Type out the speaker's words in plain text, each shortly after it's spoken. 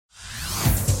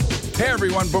Hey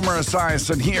everyone, Boomer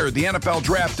Esiason here. The NFL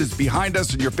Draft is behind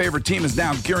us and your favorite team is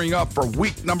now gearing up for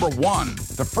week number 1.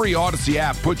 The free Odyssey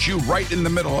app puts you right in the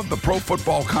middle of the pro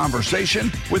football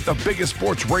conversation with the biggest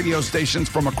sports radio stations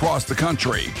from across the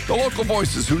country. The local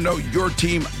voices who know your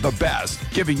team the best,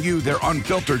 giving you their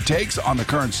unfiltered takes on the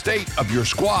current state of your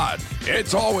squad.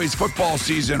 It's always football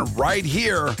season right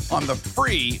here on the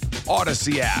free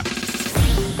Odyssey app.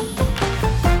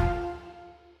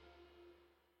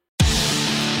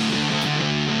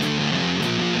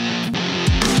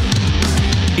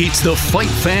 It's the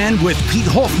Fight Fan with Pete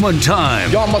Hoffman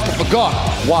time. Y'all must have forgot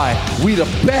why we the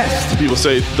best. People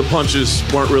say the punches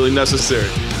weren't really necessary.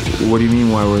 What do you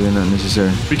mean, why were they not necessary?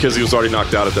 Because he was already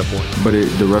knocked out at that point. But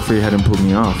the referee hadn't pulled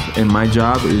me off. And my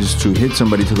job is to hit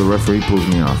somebody till the referee pulls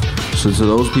me off. So to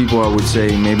those people, I would say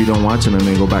maybe don't watch them and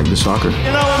they go back to soccer. You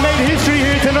know, I made history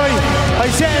here tonight. I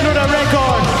set another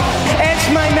record. Etch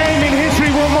my name in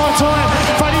history one more time.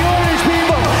 For the Irish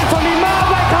people, for me man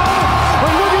back home.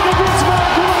 I'm looking at this man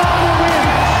coming out and win.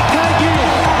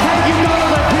 Thank you,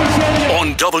 Donald, I appreciate it.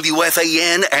 On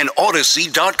WFAN and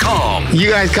Odyssey.com. You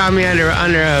guys caught me under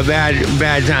a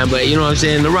bad time, but you know what I'm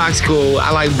saying? The Rock's cool. I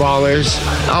like ballers.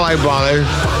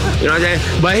 You know what I'm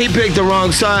saying? But he picked the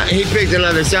wrong side. He picked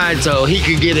another side, so he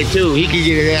could get it too. He could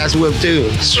get his ass whipped too.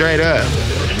 Straight up.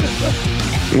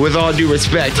 With all due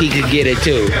respect, he could get it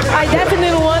too. I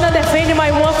definitely want to defend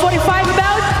my 145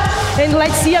 belt. And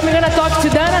let's see, I'm going to talk to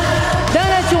Dana.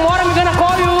 Dana, tomorrow I'm going to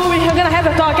call you. We're going to have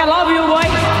a talk. I love you, boy.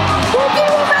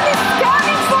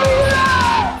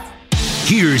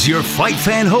 Here's your Fight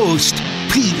Fan host,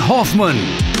 Pete Hoffman.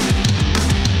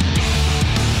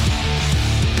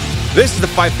 This is the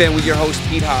Fight Fan with your host,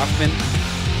 Pete Hoffman.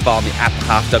 Follow me at the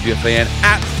Hoff WFAN,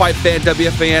 at Fight Fan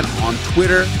WFAN on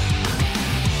Twitter,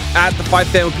 at the Fight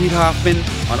Fan with Pete Hoffman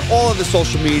on all of the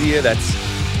social media. That's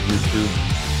YouTube,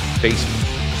 Facebook,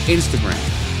 Instagram,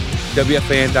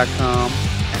 WFAN.com,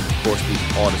 and of course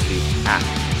the Odyssey app.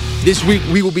 This week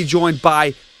we will be joined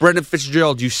by Brendan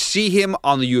Fitzgerald. You see him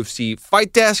on the UFC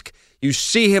Fight Desk. You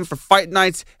see him for Fight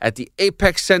Nights at the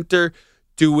Apex Center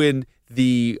doing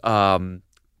the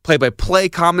play-by-play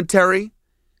commentary.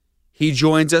 He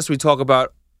joins us. We talk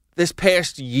about this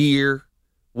past year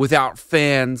without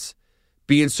fans,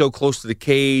 being so close to the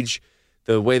cage,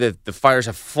 the way that the fighters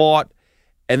have fought.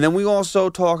 And then we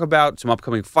also talk about some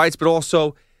upcoming fights, but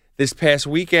also this past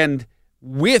weekend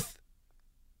with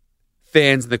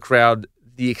fans in the crowd,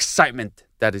 the excitement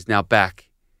that is now back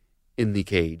in the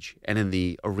cage and in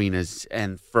the arenas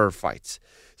and for fights.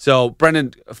 So,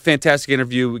 Brendan, a fantastic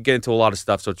interview. We get into a lot of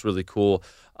stuff, so it's really cool.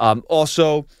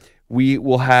 Also, we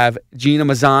will have Gina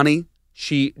Mazany.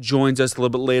 She joins us a little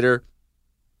bit later.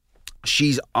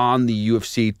 She's on the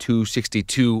UFC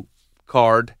 262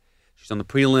 card. She's on the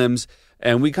prelims.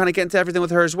 And we kind of get into everything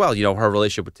with her as well. You know, her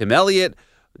relationship with Tim Elliott,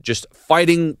 just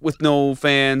fighting with no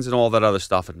fans and all that other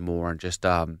stuff and more. And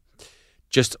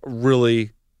just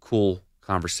really cool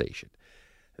conversation.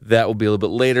 That will be a little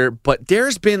bit later. But this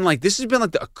has been like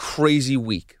a crazy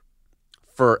week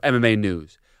for MMA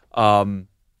news.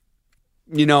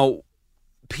 You know,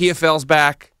 PFL's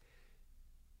back.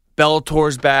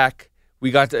 Bellator's back.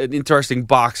 We got an interesting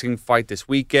boxing fight this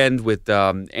weekend with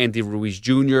Andy Ruiz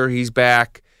Jr. He's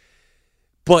back.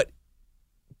 But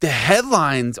the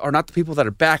headlines are not the people that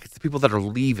are back. It's the people that are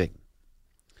leaving.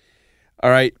 All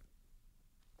right.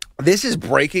 This is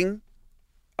breaking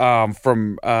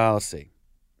from, let's see,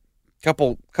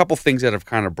 couple things that have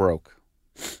kind of broke.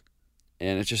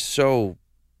 And it's just so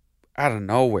out of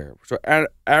nowhere. So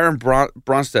Aaron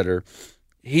Bronstetter,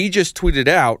 he just tweeted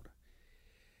out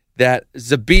that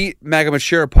Zabit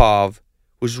Magomedsharipov,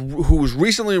 who was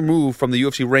recently removed from the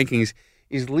UFC rankings,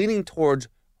 is leaning towards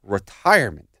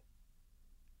retirement.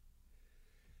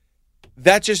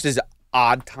 That just is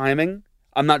odd timing.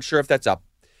 I'm not sure if that's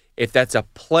a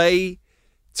play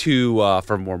to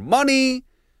for more money.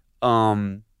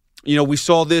 You know, we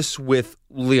saw this with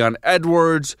Leon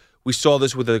Edwards. We saw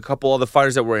this with a couple other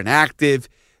fighters that were inactive,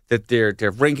 that their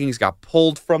rankings got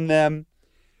pulled from them.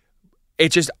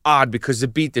 It's just odd because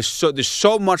Zabit, there's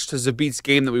so much to Zabit's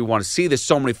game that we want to see. There's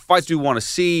so many fights we want to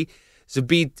see.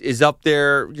 Zabit is up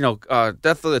there, you know,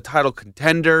 definitely the title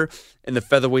contender in the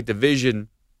featherweight division.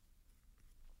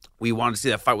 We want to see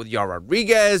that fight with Yair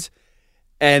Rodriguez,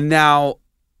 and now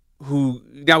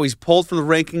he's pulled from the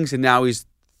rankings, and now he's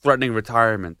threatening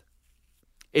retirement.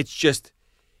 It's just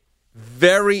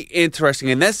very interesting,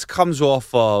 and this comes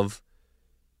off of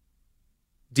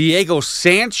Diego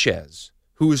Sanchez,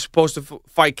 who was supposed to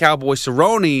fight Cowboy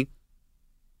Cerrone,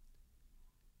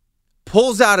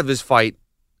 pulls out of his fight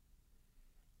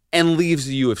and leaves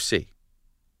the UFC,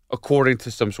 according to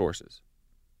some sources.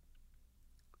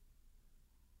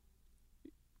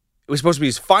 was supposed to be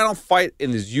his final fight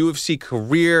in his UFC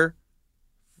career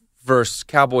versus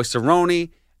Cowboy Cerrone,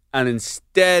 and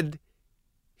instead,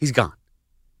 he's gone.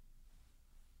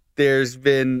 There's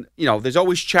been, there's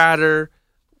always chatter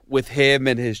with him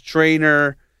and his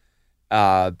trainer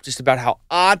just about how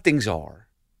odd things are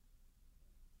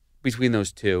between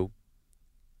those two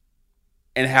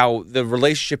and how the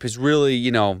relationship is really,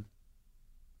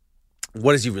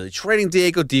 what is he really training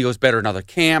Diego? Diego's better in other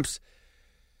camps.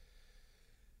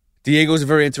 Diego's a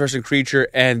very interesting creature,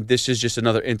 and this is just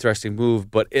another interesting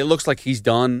move, but it looks like he's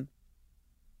done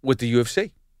with the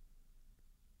UFC.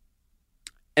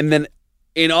 And then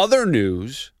in other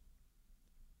news,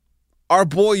 our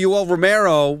boy Yoel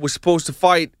Romero was supposed to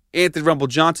fight Anthony Rumble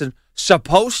Johnson,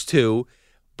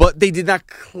 but they did not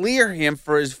clear him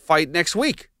for his fight next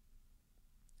week.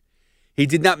 He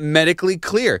did not medically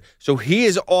clear. So he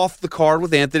is off the card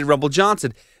with Anthony Rumble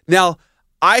Johnson. Now,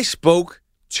 I spoke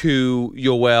to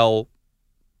Yoel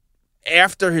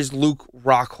after his Luke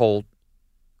Rockhold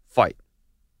fight.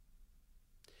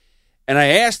 And I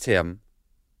asked him,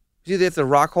 it was either after the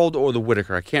Rockhold or the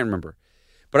Whitaker, I can't remember.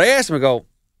 But I asked him, I go,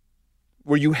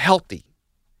 were you healthy?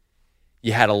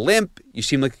 You had a limp. You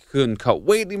seemed like you couldn't cut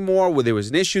weight anymore. Where there was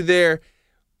an issue there.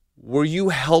 Were you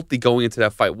healthy going into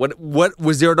that fight? What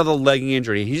was there another leg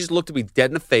injury? He just looked at me dead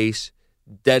in the face,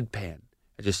 deadpan.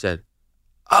 I just said,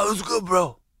 I was good,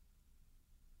 bro.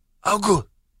 I'm good.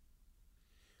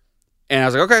 And I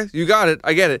was like, okay, you got it.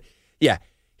 I get it. Yeah,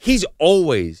 he's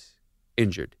always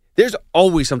injured. There's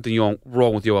always something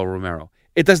wrong with Yoel Romero.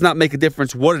 It does not make a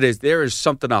difference what it is. There is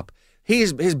something up.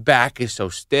 His back is so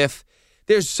stiff.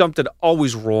 There's something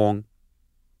always wrong.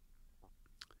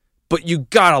 But you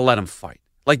got to let him fight.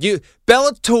 Like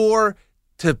Bellator,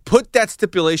 to put that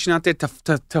stipulation out there,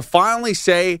 to finally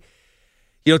say,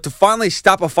 to finally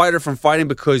stop a fighter from fighting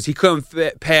because he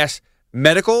couldn't pass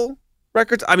medical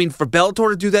records. I mean, for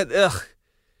Bellator to do that,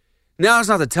 now is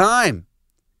not the time.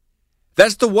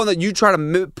 That's the one that you try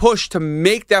to push to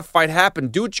make that fight happen.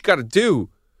 Do what you got to do.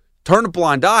 Turn a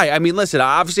blind eye. I mean, listen,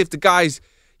 obviously if the guy's,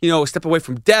 a step away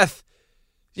from death,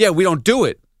 yeah, we don't do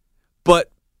it.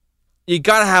 But you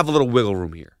got to have a little wiggle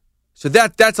room here. So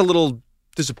that's a little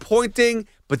disappointing,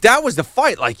 but that was the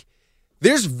fight. Like,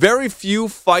 there's very few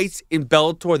fights in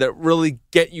Bellator that really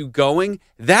get you going.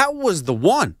 That was the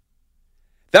one.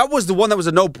 That was the one that was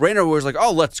a no-brainer where it was like,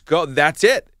 oh, let's go. That's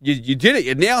it. You did it.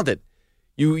 You nailed it.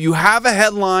 You have a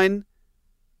headline.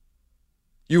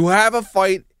 You have a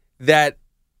fight that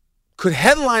could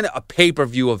headline a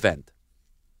pay-per-view event.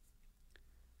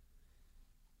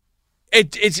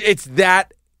 It's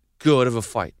that good of a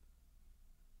fight.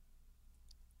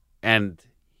 And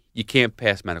you can't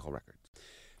pass medical records.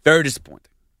 Very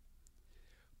disappointing.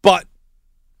 But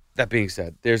that being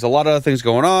said, there's a lot of other things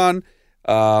going on.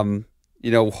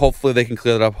 Hopefully they can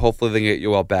clear it up. Hopefully they can get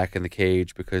Yoel back in the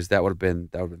cage because that would have been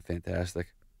fantastic.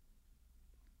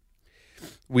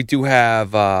 We do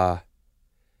have a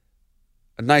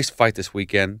nice fight this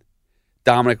weekend.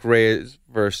 Dominic Reyes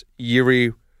versus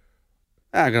Yuri.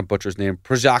 I'm going to butcher his name.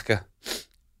 Prochazka.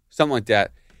 Something like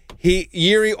that.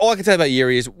 Yuri, all I can tell you about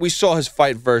Yuri is we saw his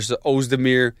fight versus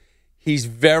Ozdemir. He's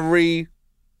very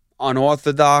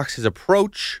unorthodox, his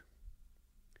approach.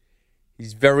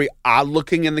 He's very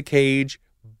odd-looking in the cage,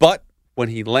 but when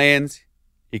he lands,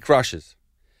 he crushes.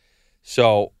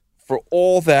 So, for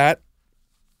all that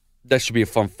should be a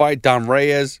fun fight. Dom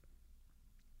Reyes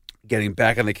getting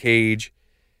back in the cage.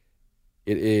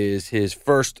 It is his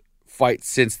first fight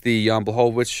since the Jan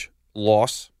Blachowicz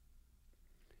loss.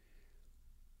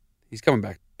 He's coming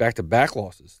back-to-back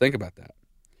losses. Think about that.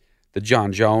 The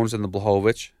John Jones and the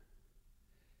Blachowicz.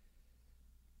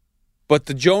 But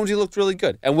the Jones, he looked really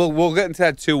good. And we'll get into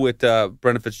that, too, with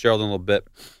Brendan Fitzgerald in a little bit.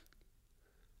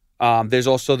 There's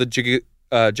also the Giga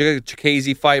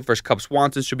Chikadze fight versus Cub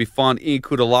Swanson. Should be fun. Ian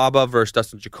Kudalaba versus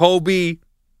Dustin Jacoby.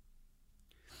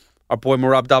 Our boy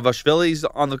Merab Davashvili's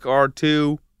on the card,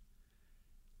 too.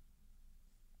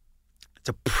 It's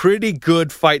a pretty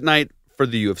good fight night for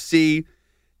the UFC.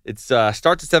 It starts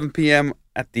at 7 p.m.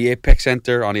 at the Apex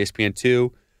Center on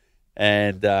ESPN2.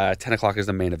 And 10 o'clock is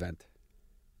the main event.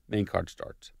 Main card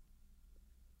starts.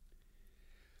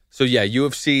 So yeah,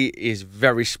 UFC is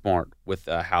very smart with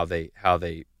how they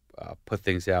put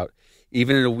things out.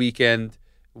 Even in a weekend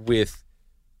with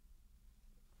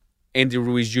Andy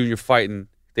Ruiz Jr. fighting,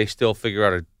 they still figure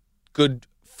out a good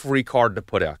free card to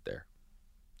put out there.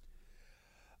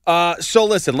 So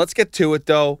listen, let's get to it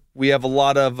though. We have we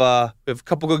have a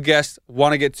couple good guests.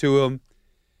 Want to get to them.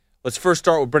 Let's first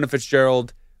start with Brendan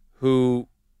Fitzgerald, who,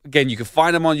 again, you can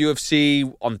find him on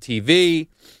UFC, on the TV,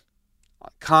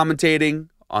 commentating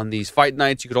on these fight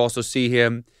nights. You could also see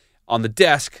him on the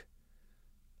desk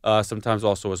sometimes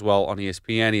also as well on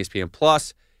ESPN, ESPN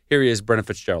Plus. Here he is, Brendan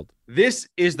Fitzgerald. This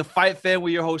is the Fight Fan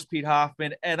with your host, Pete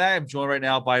Hoffman, and I am joined right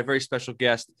now by a very special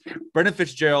guest, Brendan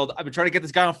Fitzgerald. I've been trying to get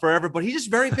this guy on forever, but he's just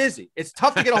very busy. It's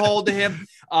tough to get a hold of him.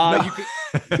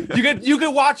 You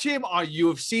can watch him on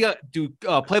UFC, do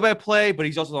play-by-play, but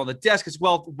he's also on the desk as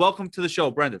well. Welcome to the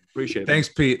show, Brendan. Appreciate it. Thanks,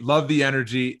 Pete. Love the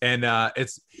energy, and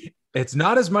it's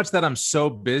not as much that I'm so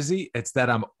busy; it's that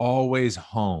I'm always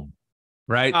home.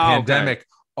 Right? Pandemic. Okay.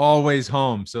 Always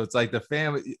home. So it's like the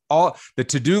family, all the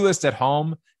to-do list at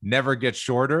home never gets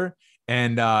shorter.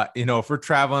 And, if we're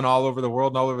traveling all over the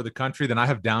world and all over the country, then I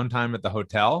have downtime at the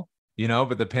hotel,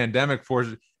 but the pandemic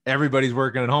forces everybody's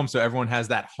working at home. So everyone has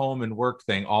that home and work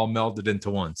thing all melded into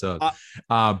one. So,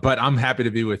 but I'm happy to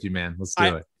be with you, man. Let's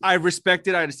do it. I respect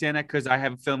it. I understand that because I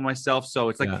haven't filmed myself. So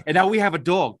it's like, and now we have a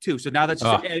dog too. So now that's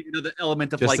just the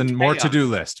element of just like more to-do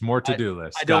list,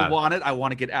 list. I don't want it. I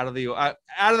want to get out of the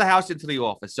house into the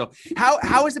office. So how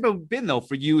has it been though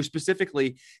for you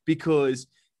specifically? Because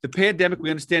the pandemic,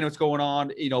 we understand what's going on,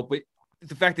 but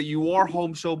the fact that you are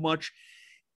home so much,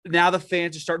 now the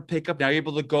fans are starting to pick up. Now you're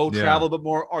able to go travel a bit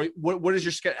more. Or what is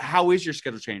your schedule? How is your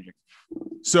schedule changing?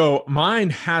 So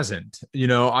mine hasn't.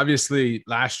 Obviously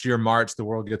last year, March, the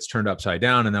world gets turned upside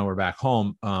down, and then we're back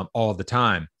home all the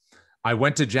time. I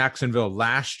went to Jacksonville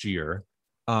last year,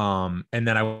 and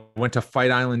then I went to Fight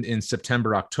Island in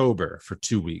September, October for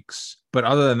 2 weeks. But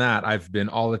other than that, I've been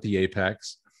all at the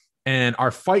Apex. And our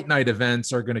fight night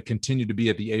events are going to continue to be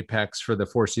at the Apex for the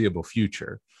foreseeable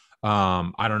future.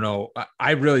 I don't know.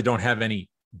 I really don't have any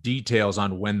details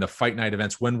on when the fight night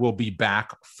events, when we'll be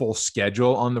back full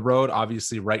schedule on the road.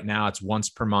 Obviously right now it's once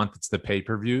per month. It's the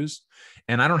pay-per-views,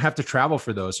 and I don't have to travel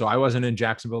for those. So I wasn't in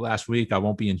Jacksonville last week. I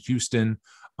won't be in Houston.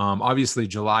 Obviously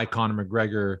July, Conor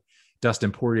McGregor,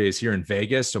 Dustin Poirier is here in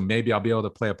Vegas. So maybe I'll be able to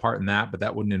play a part in that, but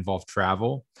that wouldn't involve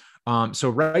travel. So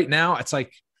right now it's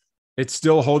like, it's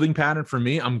still a holding pattern for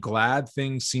me. I'm glad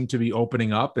things seem to be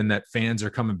opening up and that fans are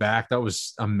coming back. That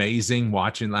was amazing.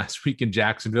 Watching last week in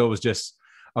Jacksonville was just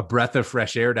a breath of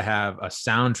fresh air to have a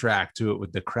soundtrack to it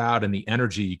with the crowd and the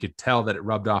energy. You could tell that it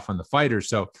rubbed off on the fighters.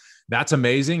 So that's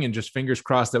amazing. And just fingers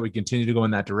crossed that we continue to go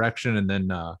in that direction. And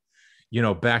then,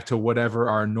 back to whatever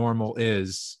our normal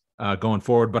is going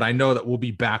forward. But I know that we'll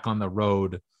be back on the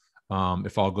road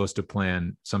if all goes to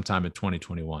plan sometime in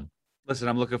 2021. Listen,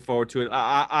 I'm looking forward to it.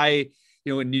 I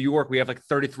in New York, we have like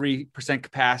 33%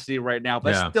 capacity right now,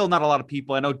 but still not a lot of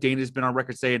people. I know Dana's been on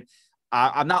record saying,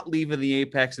 I'm not leaving the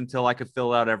Apex until I could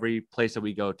fill out every place that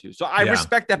we go to. So I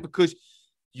respect that because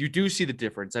you do see the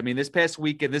difference. I mean, this past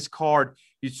week in this card,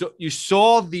 you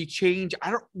saw the change.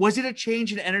 Was it a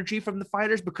change in energy from the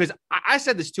fighters? Because I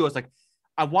said this too. I was like,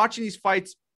 I'm watching these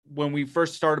fights when we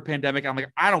first started the pandemic. I'm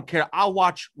like, I don't care. I'll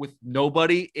watch with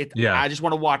nobody. I just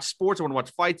want to watch sports. I want to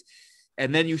watch fights.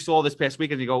 And then you saw this past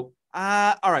weekend, you go,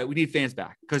 all right, we need fans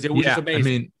back because it was just amazing. I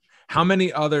mean, how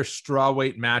many other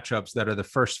strawweight matchups that are the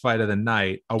first fight of the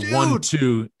night,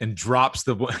 1-2 and drops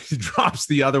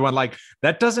the other one? Like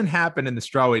that doesn't happen in the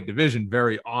strawweight division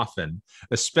very often,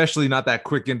 especially not that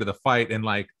quick into the fight and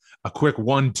like a quick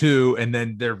 1-2 and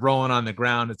then they're rolling on the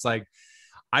ground. It's like,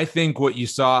 I think what you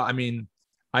saw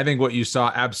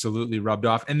absolutely rubbed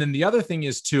off. And then the other thing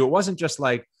is too, it wasn't just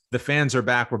like the fans are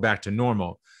back, we're back to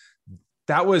normal.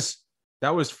 That was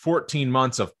 14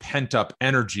 months of pent up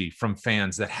energy from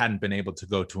fans that hadn't been able to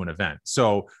go to an event.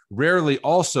 So rarely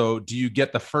also do you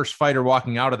get the first fighter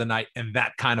walking out of the night and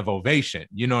that kind of ovation,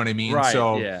 you know what I mean? Right,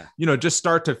 so, just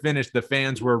start to finish, the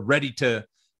fans were ready to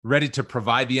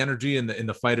provide the energy and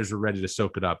the fighters were ready to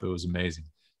soak it up. It was amazing.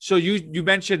 So you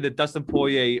mentioned the Dustin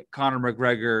Poirier, Conor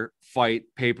McGregor fight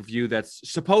pay-per-view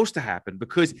that's supposed to happen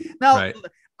because now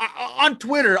on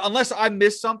Twitter, unless I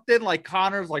missed something, like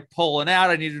Conor's like pulling out,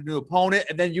 I need a new opponent,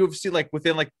 and then UFC like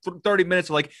within like 30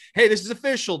 minutes, like, hey, this is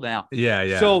official now.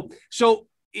 Yeah. So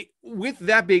with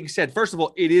that being said, first of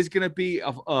all, it is going to be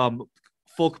of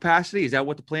full capacity. Is that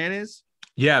what the plan is?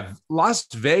 Yeah, Las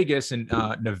Vegas and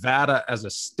Nevada as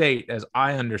a state, as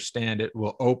I understand it,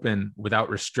 will open without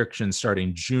restrictions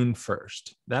starting June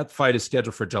 1st. That fight is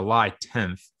scheduled for July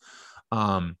 10th.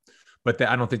 But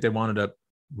I don't think they wanted to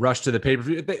rush to the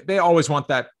pay-per-view. They always want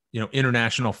that,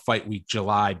 International Fight Week,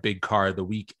 July big card the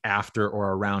week after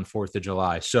or around 4th of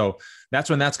July. So that's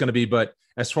when that's going to be. But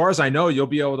as far as I know, you'll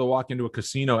be able to walk into a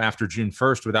casino after June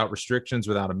 1st without restrictions,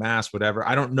 without a mask, whatever.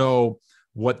 I don't know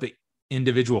what the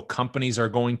individual companies are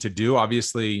going to do.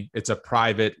 Obviously, it's a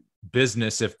private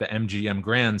business if the MGM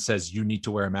Grand says you need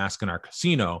to wear a mask in our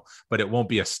casino, but it won't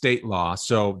be a state law.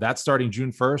 So that's starting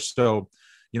June 1st. So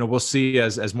we'll see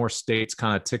as more states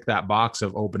kind of tick that box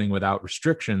of opening without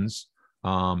restrictions.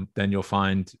 Then you'll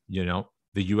find,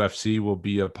 the UFC will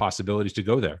be a possibility to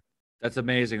go there. That's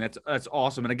amazing. That's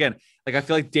awesome. And again, like I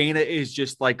feel like Dana is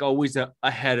just like always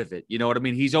ahead of it. You know what I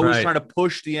mean? He's always trying to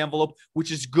push the envelope,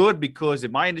 which is good because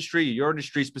in my industry, your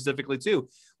industry specifically too,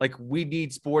 like we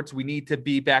need sports. We need to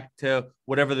be back to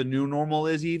whatever the new normal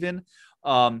is even.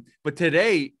 But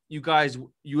today, you guys,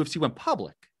 UFC went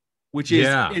public, which is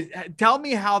tell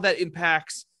me how that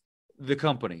impacts the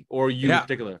company or you in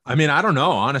particular. I mean, I don't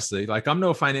know, honestly. Like, I'm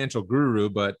no financial guru,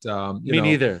 but me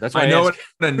neither. That's why I know it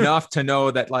enough to know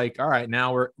that, like, all right,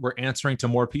 now we're answering to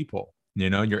more people.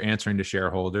 You know, you're answering to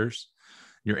shareholders,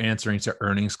 you're answering to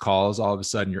earnings calls. All of a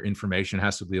sudden, your information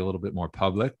has to be a little bit more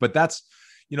public. But that's,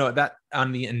 you know, that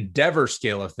on the Endeavor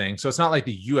scale of things. So it's not like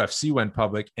the UFC went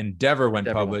public, Endeavor went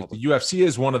public. The UFC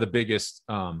is one of the biggest,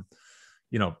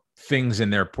 you know, things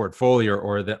in their portfolio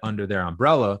or under their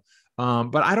umbrella.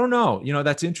 But I don't know, you know,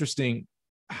 that's interesting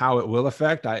how it will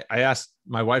affect. I asked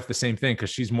my wife the same thing because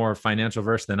she's more financial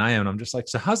versed than I am. And I'm just like,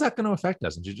 so how's that going to affect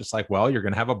us? And she's just like, well, you're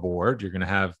going to have a board, you're going to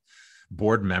have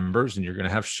board members, and you're going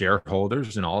to have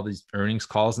shareholders and all these earnings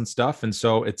calls and stuff. And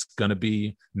so it's going to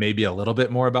be maybe a little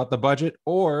bit more about the budget,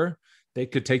 or they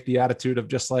could take the attitude of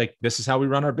just like, this is how we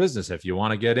run our business. If you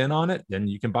want to get in on it, then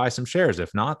you can buy some shares.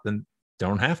 If not, then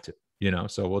don't have to, you know,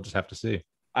 so we'll just have to see.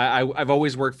 I've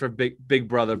always worked for big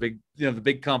brother, the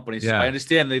big companies. So I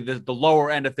understand the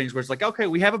lower end of things where it's like, okay,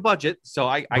 we have a budget. So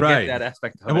I get that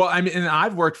aspect of it. Well, I mean, and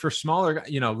I've worked for smaller,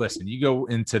 you know, listen, you go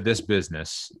into this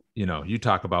business, you know, you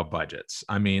talk about budgets.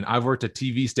 I mean, I've worked at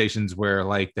TV stations where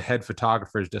like the head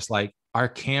photographer is just like, our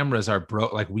cameras are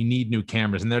broke. Like, we need new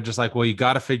cameras. And they're just like, well, you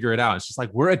got to figure it out. It's just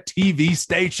like, we're a TV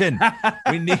station.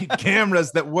 We need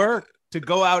cameras that work to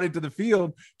go out into the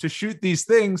field to shoot these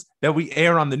things that we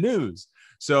air on the news.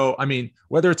 So, I mean,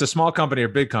 whether it's a small company or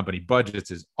big company, budgets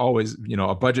is always, you know,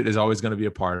 a budget is always going to be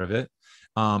a part of it.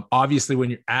 Obviously, when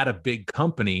you're at a big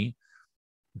company,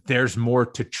 there's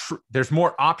more there's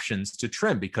more options to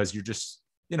trim because you're just,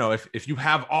 you know, if you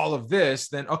have all of this,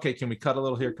 then, okay, can we cut a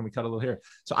little here? Can we cut a little here?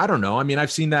 So I don't know. I mean,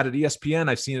 I've seen that at ESPN.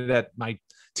 I've seen it at my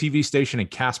TV station in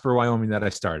Casper, Wyoming that I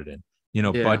started in. You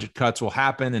know, budget cuts will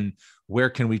happen, and where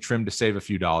can we trim to save a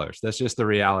few dollars? That's just the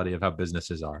reality of how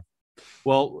businesses are.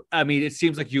 Well, I mean, it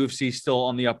seems like UFC is still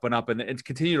on the up and up, and it's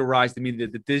continued to rise. I mean,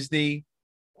 the Disney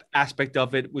aspect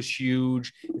of it was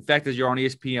huge. The fact that you're on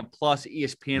ESPN Plus,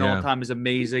 ESPN all the time is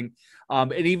amazing.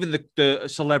 And even the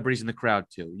celebrities in the crowd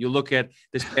too. You look at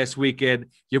this past weekend,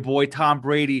 your boy Tom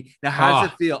Brady. Now, how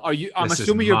does it feel? I'm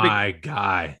assuming you're my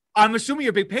guy. I'm assuming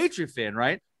you're a big Patriot fan,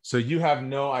 right? So you have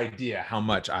no idea how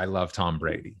much I love Tom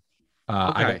Brady.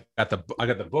 I got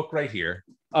the book right here.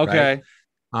 Okay.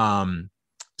 Right?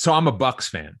 So I'm a Bucks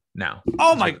fan now.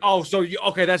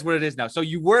 Okay, that's what it is now. So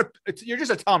you're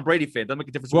just a Tom Brady fan. Doesn't make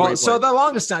a difference. Well, so the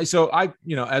longest time, so I,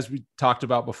 you know, as we talked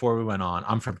about before we went on,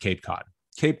 I'm from Cape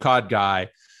Cod guy.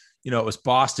 You know, it was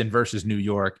Boston versus New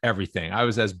York, everything. I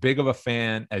was as big of a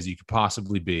fan as you could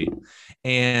possibly be.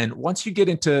 And once you get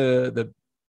into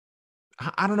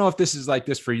I don't know if this is like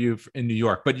this for you in New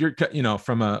York, but you're, you know,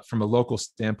 from a local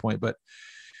standpoint, but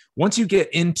once you get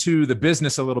into the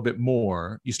business a little bit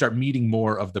more, you start meeting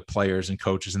more of the players and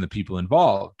coaches and the people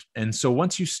involved. And so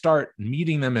once you start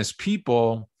meeting them as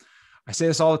people, I say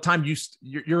this all the time,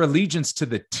 your allegiance to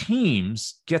the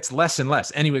teams gets less and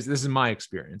less. Anyways, this is my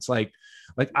experience. Like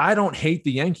I don't hate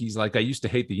the Yankees like I used to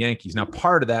hate the Yankees. Now,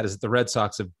 part of that is that the Red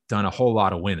Sox have done a whole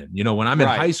lot of winning. You know, when I'm in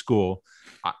high school,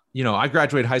 I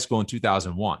graduated high school in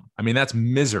 2001. I mean, that's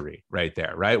misery right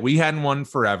there, right? We hadn't won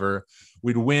forever.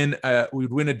 We'd win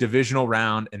a divisional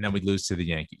round, and then we'd lose to the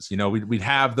Yankees. You know, we'd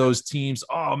have those teams.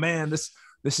 Oh man, this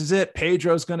is it.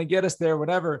 Pedro's going to get us there,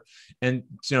 whatever. And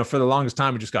you know, for the longest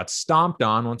time, we just got stomped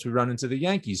on once we run into the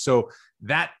Yankees. So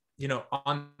that, you know,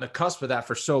 on the cusp of that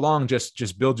for so long,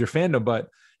 just build your fandom. But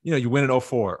you know, you win in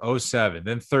 04, 07,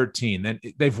 then 13. Then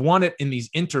they've won it in these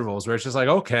intervals where it's just like,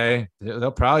 okay,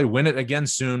 they'll probably win it again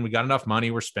soon. We got enough money.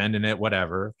 We're spending it,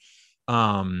 whatever.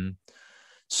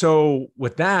 So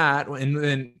with that, and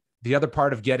then the other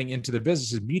part of getting into the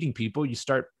business is meeting people. You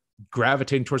start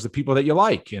gravitating towards the people that you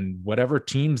like and whatever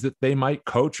teams that they might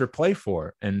coach or play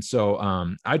for. And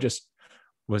so I just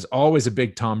was always a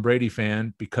big Tom Brady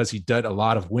fan because he did a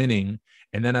lot of winning.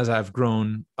 And then as I've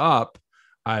grown up,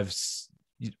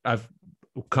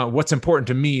 what's important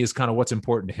to me is kind of what's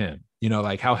important to him, you know,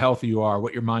 like how healthy you are,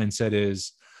 what your mindset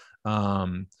is,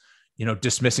 you know,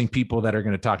 dismissing people that are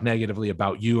going to talk negatively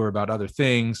about you or about other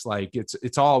things. Like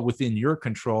it's all within your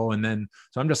control. And then,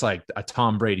 so I'm just like a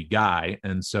Tom Brady guy.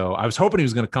 And so I was hoping he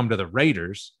was going to come to the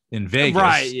Raiders in Vegas,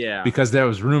 right? Yeah. Because there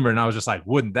was rumor and I was just like,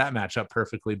 wouldn't that match up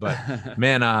perfectly? But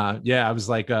man, I was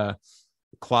like,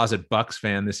 closet Bucks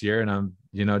fan this year, and I'm,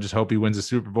 just hope he wins the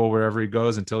Super Bowl wherever he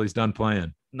goes until he's done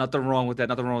playing. Nothing wrong with that.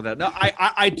 No,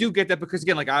 I do get that, because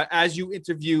again, as you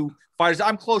interview fighters,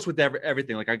 I'm close with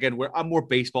everything. Like, again, I'm more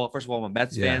baseball. First of all, I'm a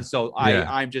Mets fan, so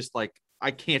I'm just like, I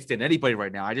can't stand anybody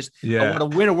right now. I want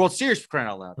to win a World Series, for crying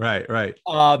out loud. Right.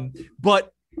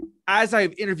 But as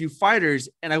I've interviewed fighters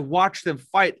and I watch them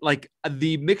fight, like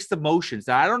the mixed emotions,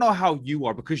 that I don't know how you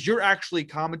are, because you're actually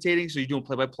commentating, so you're doing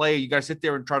play-by-play. You got to sit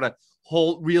there and try to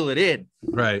reel it in.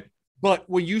 Right. But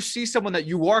when you see someone that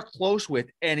you are close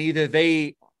with, and either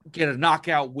they get a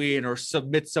knockout win or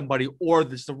submit somebody, or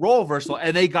this the role reversal,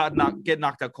 and they get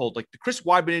knocked out cold. Like the Chris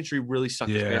Weidman injury really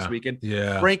sucked this past weekend.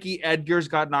 Yeah. Frankie Edgar's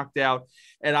got knocked out,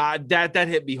 and that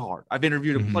hit me hard. I've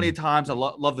interviewed him plenty of times. I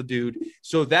love the dude.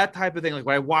 So that type of thing, like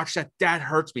when I watch that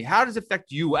hurts me. How does it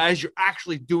affect you as you're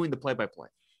actually doing the play-by-play?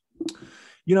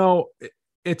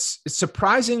 It's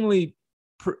surprisingly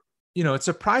it's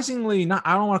surprisingly not,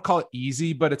 I don't want to call it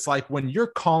easy, but it's like when you're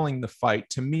calling the fight,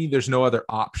 to me, there's no other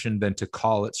option than to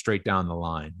call it straight down the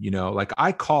line. Like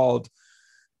I called,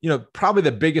 probably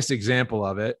the biggest example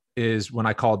of it is when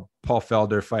I called Paul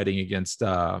Felder fighting against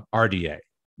RDA.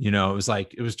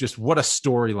 It was just, what a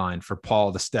storyline for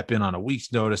Paul to step in on a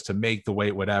week's notice to make the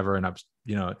weight, whatever. And I've,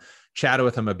 chatted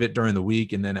with him a bit during the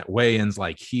week. And then at weigh-ins,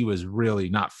 like he was really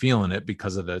not feeling it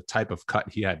because of the type of cut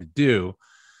he had to do.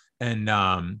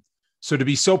 And, so to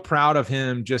be so proud of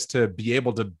him, just to be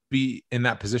able to be in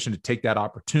that position to take that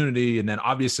opportunity. And then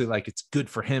obviously, like, it's good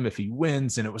for him if he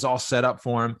wins, and it was all set up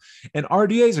for him. And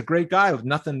RDA is a great guy,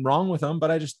 nothing wrong with him, but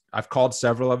I've called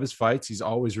several of his fights. He's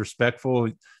always respectful,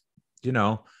 but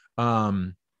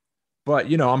I'm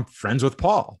friends with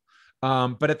Paul.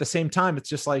 But at the same time, it's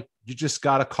just like, you just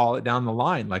got to call it down the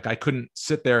line. Like I couldn't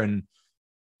sit there and,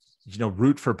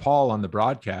 root for Paul on the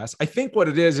broadcast. I think what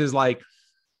it is like,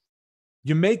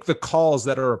 you make the calls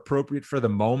that are appropriate for the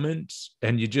moment,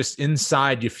 and you just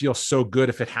inside, you feel so good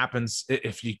if it happens.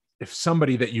 If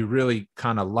somebody that you really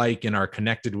kind of like and are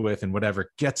connected with and whatever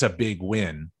gets a big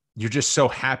win, you're just so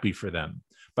happy for them.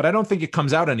 But I don't think it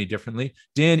comes out any differently.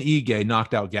 Dan Ige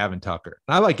knocked out Gavin Tucker.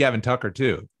 And I like Gavin Tucker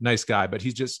too. Nice guy, but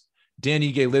Dan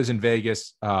Ige lives in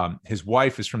Vegas. His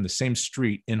wife is from the same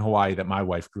street in Hawaii that my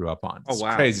wife grew up on. It's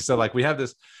crazy. So like we have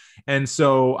this, and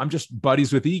so I'm just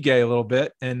buddies with Ige a little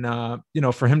bit. And,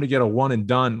 for him to get a one and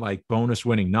done, like bonus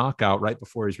winning knockout right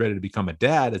before he's ready to become a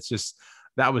dad,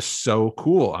 that was so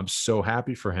cool. I'm so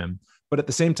happy for him. But at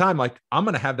the same time, like I'm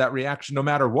going to have that reaction no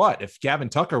matter what. If Gavin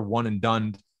Tucker won and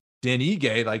done Dan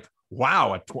Ige, like,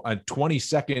 wow, a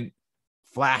 20-second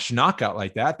flash knockout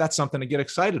like that's something to get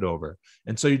excited over.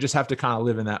 And so you just have to kind of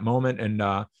live in that moment. And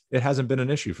it hasn't been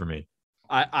an issue for me.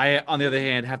 I on the other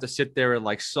hand, have to sit there and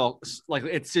like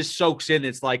it just soaks in.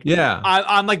 It's like,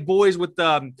 I'm like boys with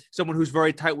someone who's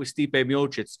very tight with Stipe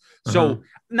Miocic. So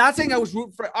not saying I was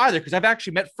rooting for either, because I've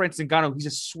actually met Francis Ngannou. He's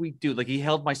a sweet dude. Like he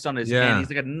held my son in his hand. He's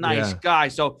like a nice guy.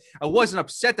 So I wasn't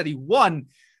upset that he won,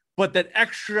 but that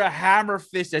extra hammer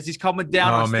fist as he's coming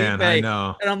down on Stipe. I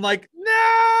know. And I'm like,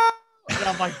 no. And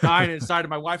I'm like dying inside, and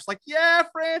my wife's like, yeah,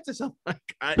 Francis. I'm like,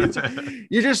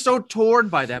 you're just so torn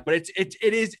by that. But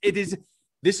it is.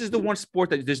 This is the one sport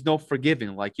that there's no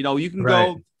forgiving. Like, you can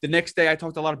go the next day. I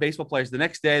talked to a lot of baseball players. The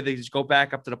next day, they just go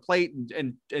back up to the plate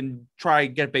and try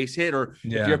and get a base hit. Or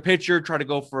if you're a pitcher, try to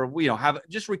go for,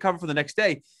 just recover for the next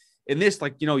day. In this,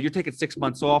 like, you're taking 6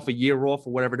 months off, a year off,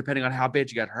 or whatever, depending on how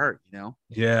bad you got hurt,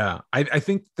 Yeah. I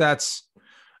think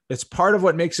it's part of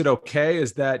what makes it okay,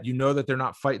 is that that they're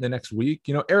not fighting the next week.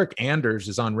 Eric Anders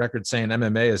is on record saying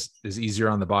MMA is easier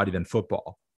on the body than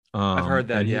football. I've heard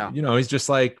that. He's just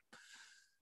like,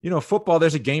 football,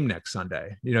 there's a game next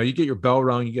Sunday. You get your bell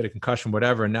rung, you get a concussion,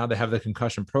 whatever. And now they have the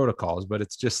concussion protocols, but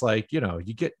it's just like,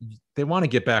 they want to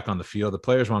get back on the field. The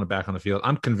players want to back on the field.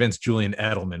 I'm convinced Julian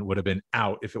Edelman would have been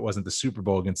out if it wasn't the Super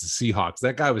Bowl against the Seahawks.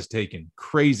 That guy was taking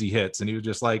crazy hits, and he was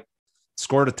just like,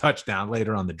 scored a touchdown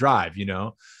later on the drive,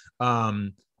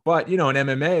 but in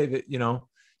MMA that, you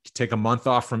take a month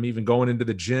off from even going into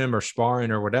the gym or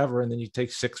sparring or whatever. And then you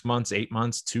take 6 months, 8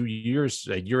 months, 2 years,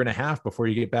 a year and a half before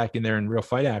you get back in there in real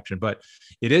fight action. But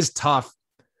it is tough,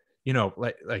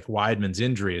 like Weidman's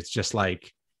injury. It's just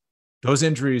like those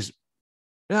injuries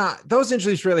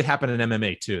really happen in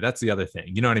MMA too. That's the other thing.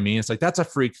 You know what I mean? It's like, that's a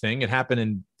freak thing. It happened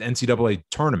in the NCAA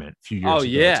tournament a few years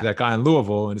ago to that guy in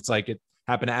Louisville. And it's like, it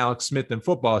happened to Alex Smith in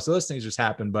football. So those things just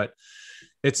happen, but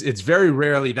it's very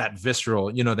rarely that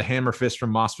visceral, the hammer fist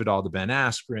from Masvidal to Ben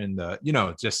Askren,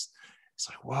 it's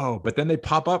like, whoa, but then they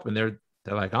pop up and they're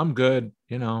like, I'm good.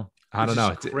 I don't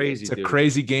know. Crazy. It's a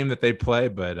crazy game that they play,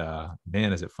 but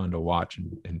man, is it fun to watch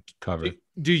and cover.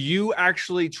 Do you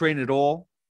actually train at all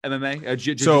MMA,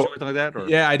 jiu-jitsu, So something like that? Or?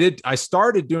 yeah, I did. I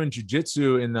started doing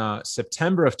jiu-jitsu in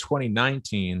September of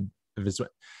 2019.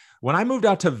 When I moved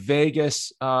out to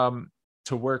Vegas to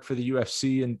work for the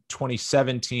UFC in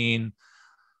 2017.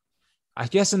 I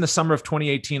guess in the summer of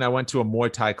 2018, I went to a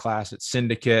Muay Thai class at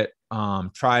Syndicate,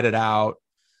 tried it out,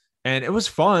 and it was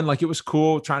fun. Like, it was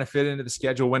cool trying to fit into the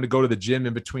schedule, when to go to the gym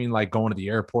in between, like going to the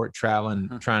airport,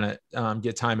 traveling, trying to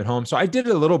get time at home. So I did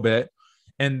it a little bit.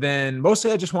 And then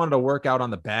mostly I just wanted to work out on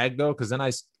the bag, though, because then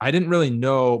I didn't really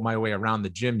know my way around the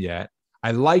gym yet.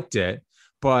 I liked it.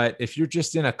 But if you're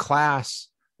just in a class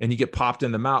and you get popped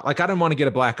in the mouth, like, I didn't want to get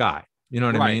a black eye. You know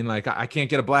what I mean? Like, I can't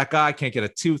get a black eye. I can't get a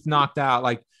tooth knocked out.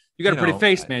 Like, you got a pretty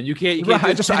face, man. You can't.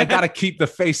 I got to keep the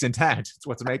face intact. It's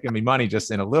what's making me money, just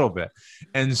in a little bit.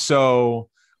 And so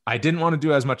I didn't want to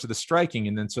do as much of the striking.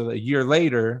 And then so a year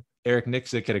later, Eric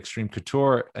Nixick at Extreme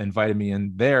Couture invited me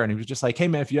in there, and he was just like, "Hey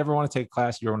man, if you ever want to take a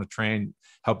class, you want to train,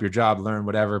 help your job, learn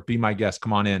whatever, be my guest,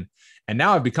 come on in." And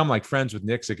now I've become like friends with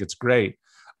Nixick. It's great.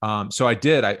 So I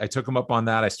did. I took him up on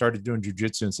that. I started doing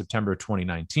jiu-jitsu in September of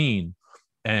 2019,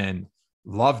 and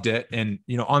loved it. And,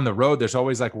 on the road, there's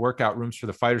always like workout rooms for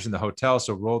the fighters in the hotel.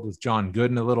 So rolled with John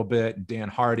Gooden a little bit, and Dan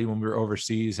Hardy when we were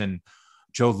overseas, and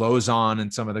Joe Lozon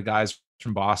and some of the guys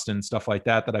from Boston, stuff like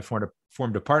that I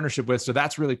formed a partnership with. So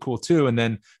that's really cool too. And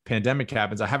then pandemic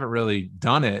happens. I haven't really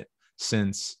done it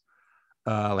since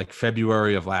like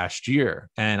February of last year.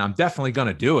 And I'm definitely going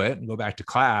to do it and go back to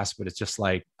class, but it's just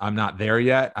like, I'm not there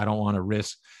yet. I don't want to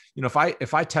risk,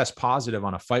 if I test positive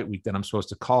on a fight week that I'm supposed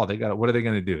to call, what are they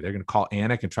going to do? They're going to call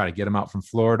Anik and try to get him out from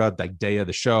Florida, like day of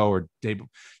the show or day,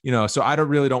 so I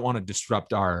don't want to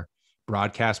disrupt our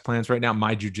broadcast plans right now.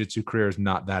 My jiu-jitsu career is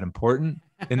not that important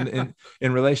in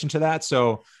relation to that.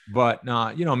 So, but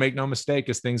make no mistake,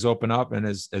 as things open up and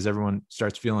as everyone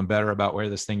starts feeling better about where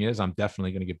this thing is, I'm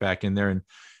definitely going to get back in there and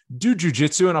do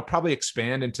jiu-jitsu. And I'll probably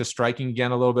expand into striking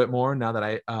again a little bit more now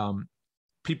that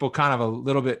people kind of a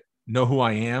little bit know who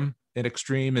I am at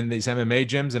Extreme in these MMA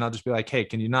gyms. And I'll just be like, "Hey,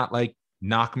 can you not like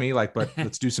knock me? Like, but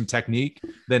let's do some technique."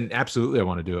 Then absolutely, I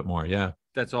want to do it more. Yeah.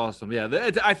 That's awesome.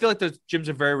 Yeah. I feel like the gyms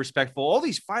are very respectful. All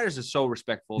these fighters are so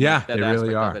respectful. Yeah, they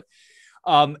really are.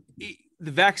 The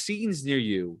vaccines near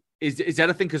you, is that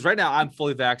a thing? Because right now I'm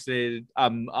fully vaccinated.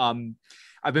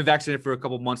 I've been vaccinated for a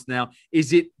couple of months now.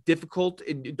 Is it difficult?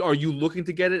 Are you looking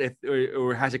to get it,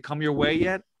 or has it come your way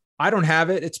yet? I don't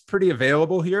have it. It's pretty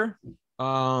available here.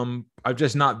 I'm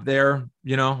just not there.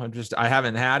 I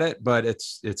haven't had it, but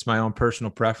it's my own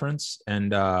personal preference.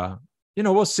 And,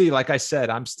 we'll see. Like I said,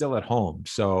 I'm still at home.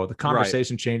 So the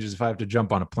conversation changes if I have to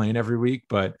jump on a plane every week,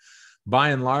 but by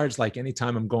and large, like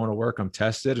anytime I'm going to work, I'm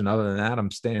tested. And other than that, I'm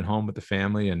staying home with the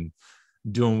family and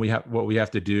doing what we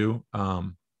have to do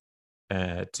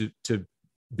to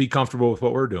be comfortable with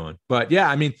what we're doing. But yeah,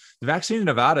 I mean, the vaccine in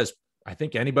Nevada is, I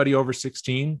think anybody over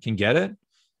 16 can get it.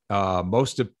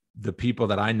 Most of the people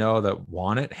that I know that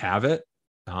want it have it.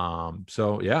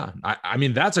 So yeah, I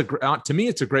mean, to me,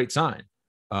 it's a great sign.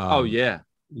 Oh yeah.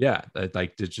 Yeah.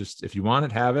 Like, to just, if you want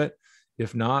it, have it.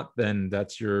 If not, then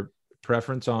that's your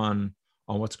preference on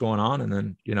what's going on. And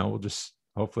then, we'll just,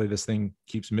 hopefully this thing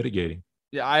keeps mitigating.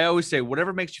 Yeah. I always say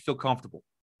whatever makes you feel comfortable.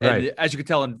 And as you can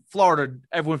tell, in Florida,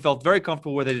 everyone felt very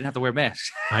comfortable where they didn't have to wear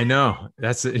masks. I know.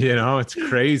 That's, it's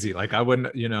crazy. Like, I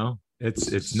wouldn't,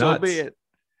 it's so nuts. be it.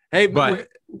 Hey, but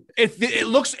it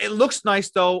looks nice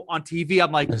though on TV.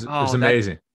 I'm like, it's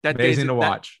amazing. Amazing to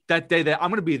watch. That day that I'm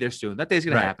going to be there soon. That day's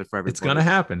going to happen for everybody. It's going to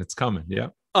happen. It's coming. Yeah.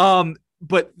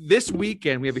 But this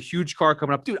weekend we have a huge card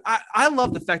coming up, dude. I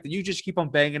love the fact that you just keep on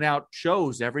banging out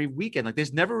shows every weekend. Like,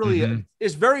 there's never really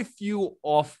there's very few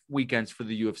off weekends for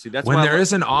the UFC. That's when there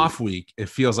is an off week, it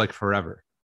feels like forever.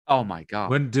 Oh my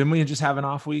god! When didn't we just have an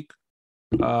off week?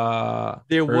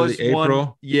 There was April.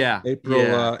 One. Yeah,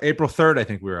 April 3rd. I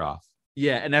think we were off.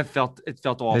 Yeah, and it felt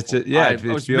awful. It was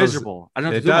feels miserable. I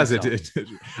don't know. It does.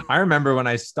 I remember when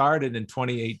I started in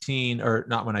 2018, or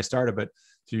not when I started, but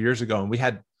 2 years ago, and we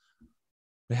had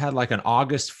like an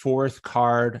August 4th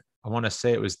card. I want to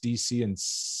say it was DC and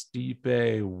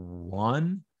Stipe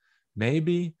 1,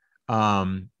 maybe.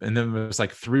 And then it was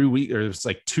like 3 weeks, or it was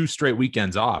like 2 straight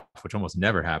weekends off, which almost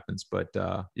never happens. But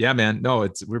yeah, man, no,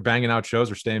 we're banging out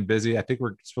shows. We're staying busy. I think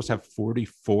we're supposed to have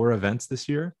 44 events this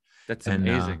year. That's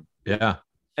amazing. Yeah.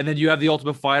 And then you have the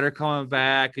Ultimate Fighter coming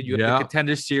back, and you have the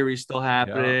Contender Series still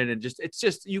happening. And it's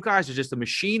just, you guys are just a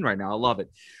machine right now. I love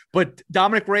it. But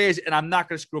Dominic Reyes, and I'm not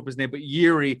going to screw up his name, but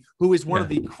Yuri, who is one of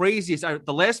the craziest.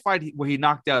 The last fight where he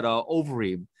knocked out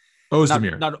Overeem.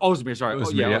 Ozdemir. Not Ozdemir, sorry.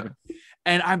 Ozdemir.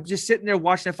 And I'm just sitting there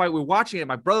watching that fight. We're watching it at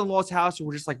my brother-in-law's house, and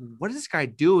we're just like, what is this guy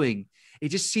doing? It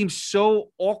just seems so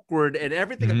awkward, and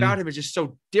everything about him is just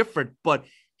so different. But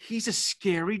he's a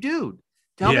scary dude.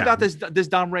 Tell me about this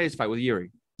Dom Reyes fight with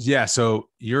Yuri. Yeah, so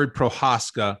Yuri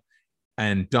Prohaska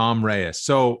and Dom Reyes.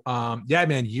 So,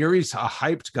 man, Yuri's a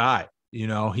hyped guy.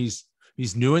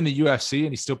 He's new in the UFC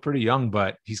and he's still pretty young,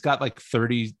 but he's got like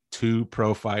 32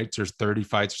 pro fights or 30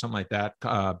 fights or something like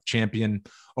that. Champion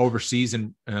overseas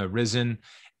and risen.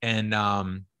 And,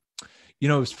 it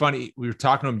was funny. We were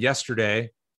talking to him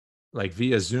yesterday, like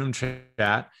via Zoom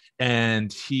chat,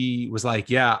 and he was like,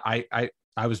 yeah,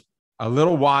 I was a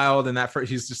little wild in that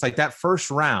first, he's just like that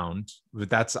first round,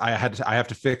 but I have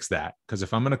to fix that. Cause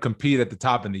if I'm going to compete at the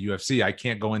top in the UFC, I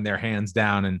can't go in there hands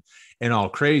down and all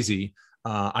crazy.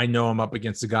 I know I'm up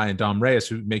against a guy in Dom Reyes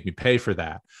who make me pay for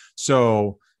that.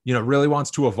 So, really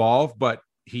wants to evolve, but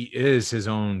he is his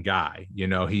own guy.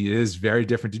 He is very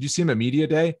different. Did you see him at media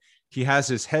day? He has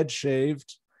his head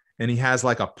shaved and he has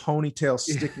like a ponytail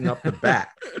sticking up the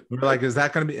back. We're like, is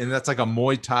that going to be, and that's like a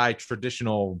Muay Thai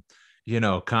traditional,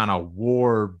 kind of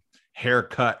war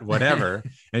haircut, whatever.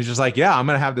 And he's just like, yeah, I'm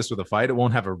going to have this with a fight. It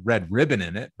won't have a red ribbon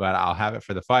in it, but I'll have it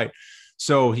for the fight.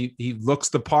 So he looks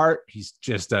the part. He's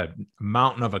just a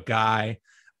mountain of a guy,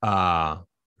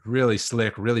 really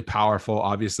slick, really powerful,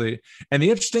 obviously. And the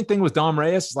interesting thing with Dom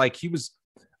Reyes, like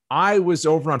I was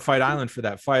over on Fight Island for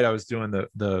that fight. I was doing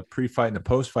the pre-fight and the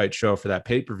post-fight show for that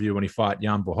pay-per-view when he fought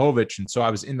Jan Blachowicz. And so I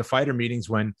was in the fighter meetings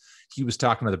when he was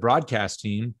talking to the broadcast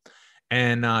team.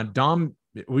 And Dom,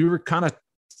 we were kind of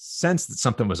sensed that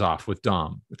something was off with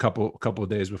Dom a couple of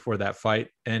days before that fight.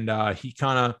 And he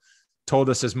kind of told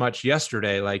us as much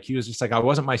yesterday. Like he was just like, I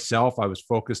wasn't myself. I was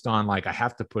focused on like, I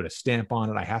have to put a stamp on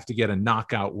it. I have to get a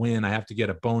knockout win. I have to get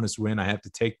a bonus win. I have to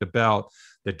take the belt.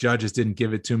 The judges didn't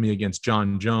give it to me against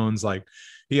John Jones. Like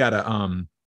he had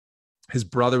his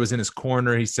brother was in his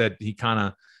corner. He said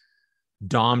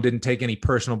Dom didn't take any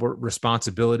personal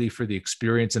responsibility for the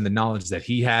experience and the knowledge that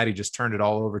he had. He just turned it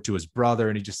all over to his brother.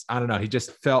 And I don't know. He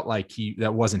just felt like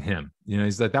that wasn't him.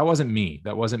 He's like, that wasn't me.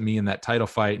 That wasn't me in that title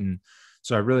fight. And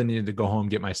so I really needed to go home,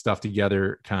 get my stuff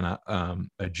together, kind of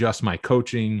adjust my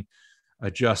coaching,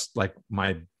 adjust like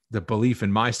the belief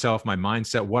in myself, my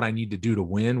mindset, what I need to do to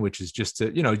win, which is just to,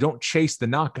 don't chase the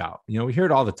knockout. We hear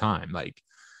it all the time. Like,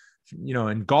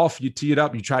 in golf, you tee it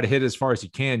up, you try to hit it as far as you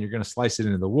can, you're going to slice it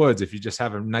into the woods. If you just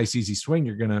have a nice, easy swing,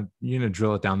 you're going to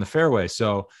drill it down the fairway.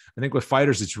 So I think with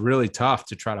fighters, it's really tough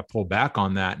to try to pull back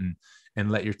on that and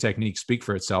let your technique speak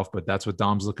for itself. But that's what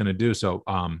Dom's looking to do. So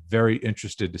very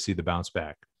interested to see the bounce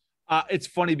back. It's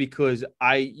funny because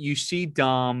you see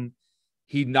Dom,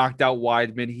 he knocked out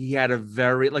Weidman. He had a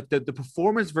very, like the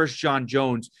performance versus John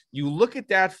Jones. You look at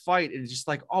that fight and it's just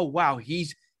like, oh, wow,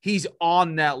 he's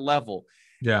on that level.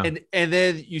 Yeah. And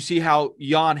then you see how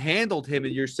Jan handled him.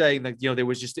 And you're saying that,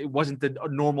 it wasn't the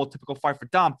normal typical fight for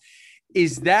Dom.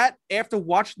 Is that after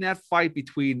watching that fight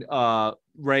between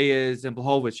Reyes and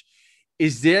Blachowicz,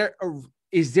 is there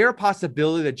a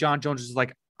possibility that John Jones is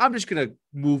like, I'm just going to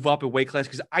move up in weight class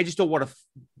because I just don't want to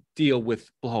deal with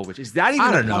Blachowicz? Is that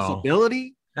even a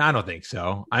possibility? I don't think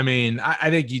so. I mean, I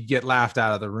think you'd get laughed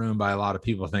out of the room by a lot of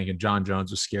people thinking John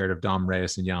Jones was scared of Dom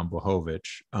Reyes and Jan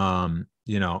Blachowicz.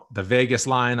 The Vegas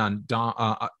line on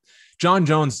John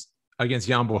Jones against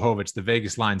Jan Blachowicz, the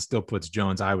Vegas line still puts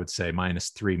Jones, I would say,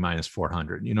 -3,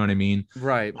 -400. You know what I mean?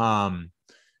 Right.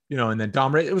 And then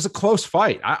Dom Reyes, it was a close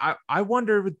fight. I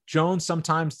wonder with Jones,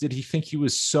 sometimes did he think he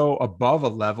was so above a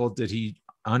level? Did he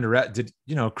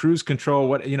cruise control,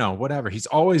 whatever. He's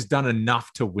always done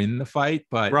enough to win the fight,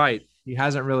 but right. He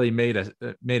hasn't really made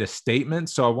a statement.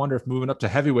 So I wonder if moving up to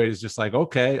heavyweight is just like,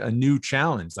 okay, a new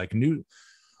challenge, like a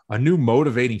new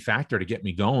motivating factor to get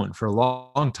me going. For a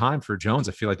long time for Jones,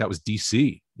 I feel like that was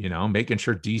DC, making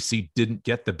sure DC didn't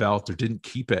get the belt or didn't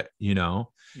keep it,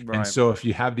 Right. And so if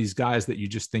you have these guys that you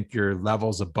just think you're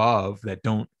levels above that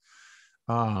don't,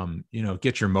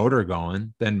 get your motor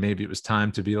going, then maybe it was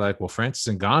time to be like, well,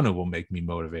 Francis Ngannou will make me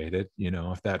motivated,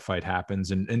 if that fight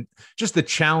happens. And just the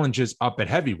challenges up at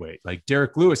heavyweight, like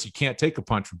Derek Lewis, you can't take a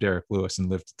punch from Derek Lewis and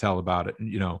live to tell about it.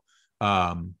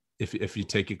 If you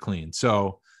take it clean.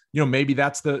 So, maybe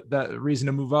that's the reason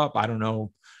to move up. I don't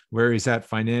know where he's at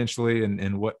financially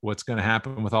and what's going to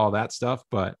happen with all that stuff,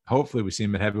 but hopefully we see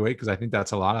him at heavyweight. Cause I think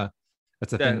that's a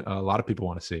thing a lot of people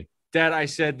want to see. Dad, I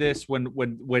said this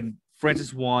when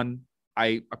Francis won,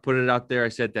 I put it out there. I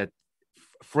said that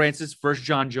Francis versus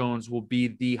John Jones will be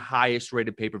the highest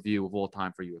rated pay-per-view of all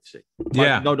time for UFC.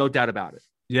 Yeah. No doubt about it.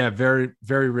 Yeah. Very,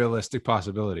 very realistic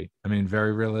possibility. I mean,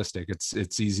 very realistic.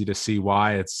 It's easy to see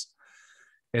why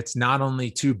it's not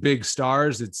only two big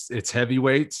stars, it's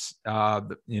heavyweights.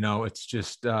 It's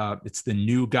just, it's the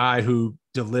new guy who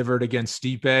delivered against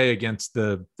Stipe, against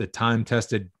the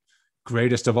time-tested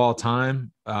greatest of all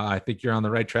time. I think you're on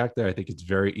the right track there. I think it's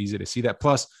very easy to see that.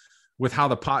 Plus, with how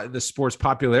the sport's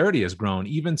popularity has grown,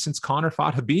 even since Conor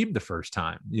fought Khabib the first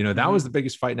time, that was the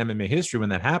biggest fight in MMA history when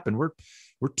that happened. We're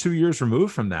 2 years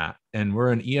removed from that, and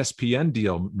we're an ESPN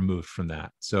deal removed from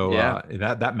that. So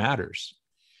that matters.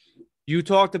 You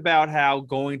talked about how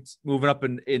moving up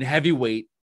in heavyweight,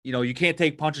 you can't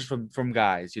take punches from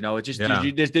guys. It's just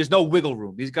there's no wiggle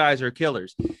room. These guys are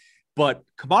killers. But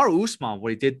Kamaru Usman,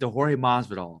 what he did to Jorge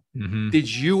Masvidal,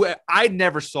 I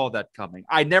never saw that coming.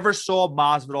 I never saw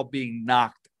Masvidal being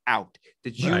knocked out.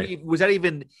 Was that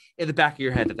even in the back of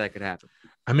your head that could happen?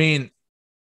 I mean,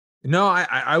 no,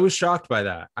 I was shocked by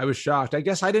that. I was shocked. I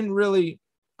guess I didn't really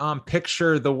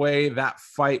picture the way that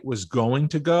fight was going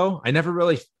to go. I never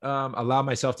really allowed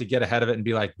myself to get ahead of it and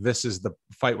be like, this is the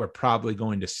fight we're probably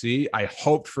going to see. I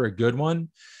hoped for a good one.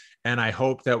 And I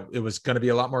hope that it was going to be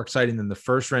a lot more exciting than the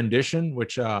first rendition,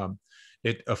 which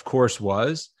it of course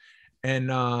was. And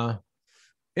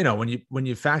when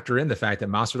you factor in the fact that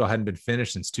Masvidal hadn't been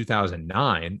finished since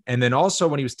 2009, and then also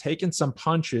when he was taking some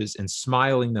punches and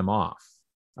smiling them off,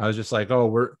 I was just like,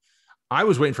 I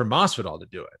was waiting for Masvidal to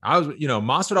do it.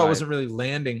 Masvidal wasn't really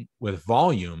landing with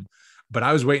volume, but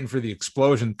I was waiting for the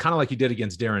explosion, kind of like he did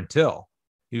against Darren Till.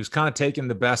 He was kind of taking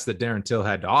the best that Darren Till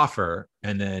had to offer,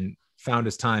 and then found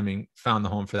his timing, found the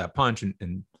home for that punch,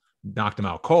 and knocked him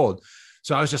out cold.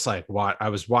 So I was just like, what? I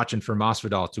was watching for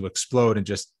Masvidal to explode in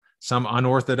just some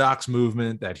unorthodox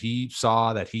movement that he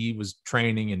saw, that he was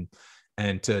training,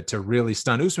 and to really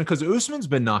stun Usman, because Usman's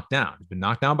been knocked down. He's been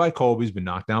knocked down by Colby. He's been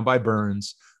knocked down by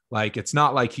Burns. Like, it's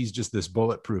not like he's just this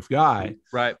bulletproof guy.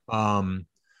 Right.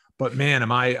 But man,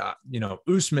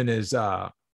 Usman is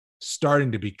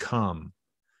starting to become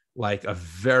like a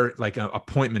very, like an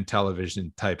appointment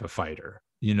television type of fighter.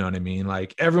 You know what I mean?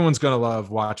 Like, everyone's going to love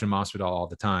watching Masvidal all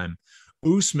the time.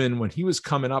 Usman, when he was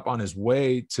coming up on his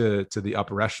way to the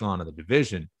upper echelon of the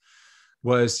division,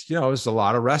 was, it was a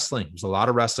lot of wrestling. It was a lot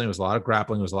of wrestling. It was a lot of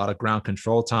grappling. It was a lot of ground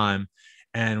control time.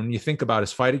 And when you think about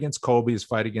his fight against Colby, his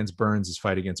fight against Burns, his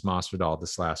fight against Masvidal,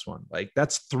 this last one, like,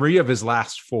 that's 3 of his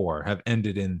last 4 have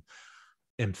ended in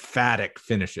emphatic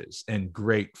finishes and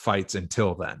great fights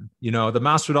until then. The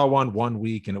Masvidal one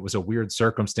week, and it was a weird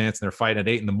circumstance, and they're fighting at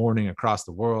 8 a.m. across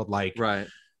the world. Like, right.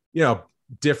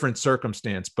 Different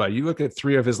circumstance, but you look at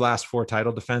 3 of his last 4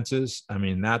 title defenses. I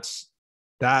mean, that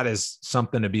is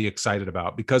something to be excited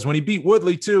about, because when he beat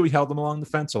Woodley too, he held him along the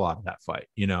fence a lot of that fight,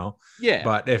 Yeah.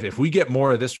 But if we get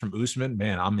more of this from Usman,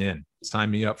 man, I'm in.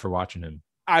 Sign me up for watching him.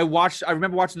 I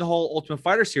remember watching the whole Ultimate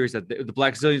Fighter series, that the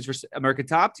Black Zillions versus American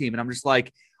Top Team. And I'm just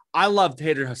like, I loved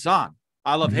Hayder Hassan.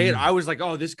 I love Hayder. I was like,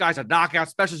 oh, this guy's a knockout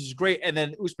specialist. Is great. And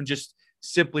then Usman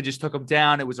simply took him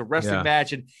down. It was a wrestling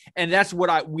match. And that's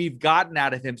what we've gotten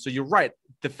out of him. So you're right.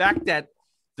 The fact that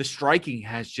the striking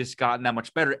has just gotten that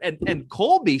much better. And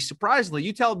Colby, surprisingly,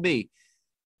 you tell me,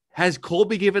 has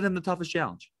Colby given him the toughest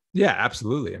challenge? Yeah,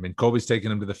 absolutely. I mean, Colby's taken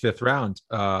him to the 5th round.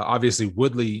 Obviously,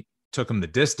 Woodley took him the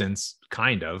distance,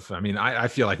 kind of. I mean, I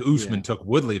feel like Usman took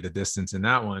Woodley the distance in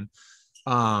that one.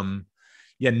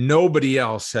 Nobody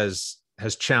else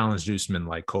has challenged Usman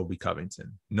like Colby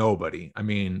Covington. Nobody. I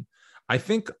mean, I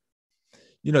think,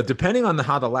 depending on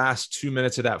how the last 2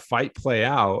 minutes of that fight play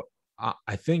out,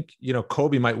 I think,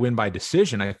 Colby might win by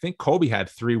decision. I think Colby had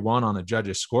 3-1 on the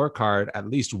judges' scorecard, at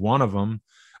least one of them.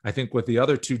 I think with the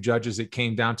other 2 judges, it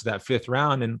came down to that 5th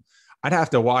round, and I'd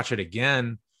have to watch it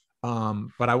again.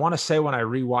 But I want to say, when I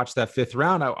rewatched that 5th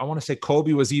round, I want to say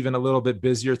Colby was even a little bit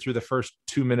busier through the first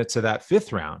 2 minutes of that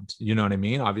 5th round. You know what I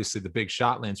mean? Obviously, the big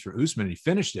shot lands for Usman, and he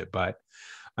finished it. But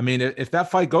I mean, if that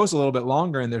fight goes a little bit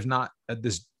longer and there's not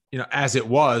this, as it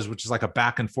was, which is like a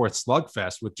back and forth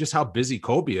slugfest with just how busy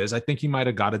Colby is, I think he might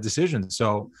have got a decision.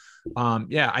 So,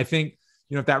 I think,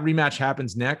 if that rematch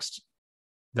happens next,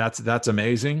 that's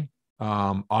amazing.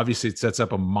 Obviously, it sets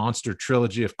up a monster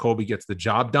trilogy if Colby gets the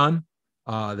job done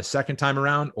the second time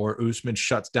around, or Usman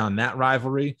shuts down that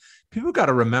rivalry. People got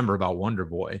to remember about Wonder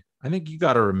Boy. I think you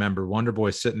got to remember Wonder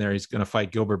Boy sitting there. He's going to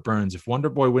fight Gilbert Burns. If Wonder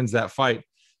Boy wins that fight,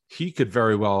 he could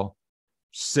very well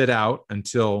sit out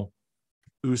until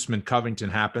Usman Covington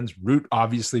happens. Root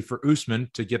obviously for Usman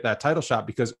to get that title shot,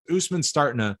 because Usman's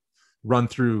starting to run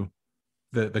through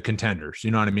the contenders.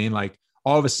 You know what I mean? Like,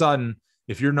 all of a sudden,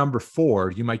 if you're number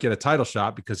 4, you might get a title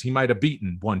shot because he might have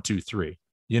beaten 1, 2, 3.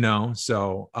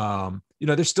 So,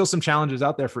 there's still some challenges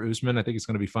out there for Usman. I think it's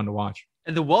going to be fun to watch.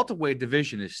 And the welterweight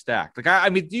division is stacked. Like, I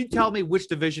mean, do you tell me which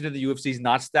division in the UFC is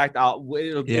not stacked?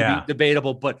 It'll be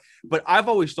debatable, but I've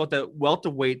always thought that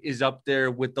welterweight is up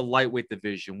there with the lightweight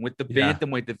division, with the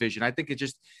bantamweight division. I think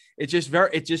it's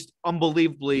just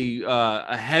unbelievably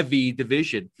a heavy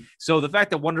division. So the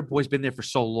fact that Wonder Boy's been there for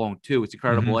so long too, it's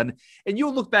incredible. Mm-hmm. And you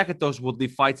look back at those Woodley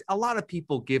fights, a lot of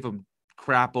people give him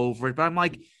crap over it, but I'm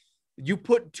like, you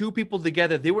put two people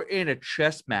together, they were in a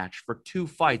chess match for 2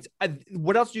 fights.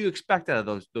 What else do you expect out of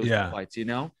those 2 fights,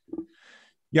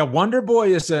 Yeah, Wonder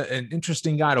Boy is an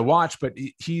interesting guy to watch, but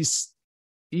he's,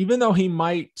 even though he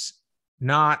might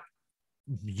not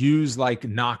use like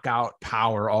knockout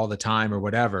power all the time or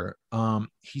whatever,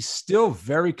 he's still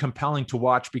very compelling to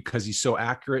watch because he's so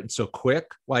accurate and so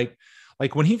quick. Like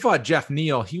when he fought Jeff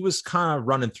Neal, he was kind of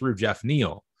running through Jeff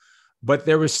Neal, but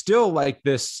there was still like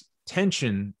this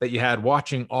tension that you had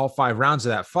watching all 5 rounds of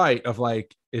that fight of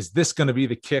like, is this going to be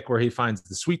the kick where he finds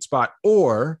the sweet spot,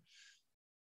 or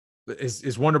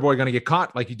is Wonder Boy going to get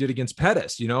caught like he did against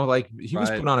Pettis? Like he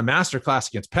was put on a masterclass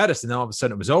against Pettis, and then all of a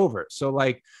sudden it was over. So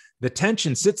like the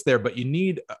tension sits there, but you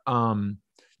need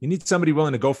somebody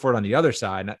willing to go for it on the other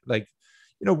side. Like,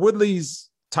 Woodley's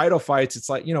title fights, it's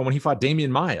like, when he fought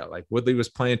Damian Maia, like Woodley was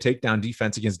playing takedown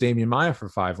defense against Damian Maia for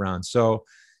 5 rounds. So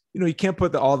you can't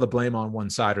put all the blame on one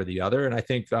side or the other. And I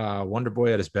think Wonder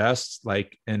Boy at his best,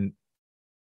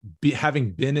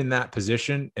 having been in that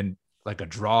position and like a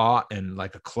draw and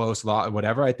like a close law,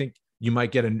 whatever, I think you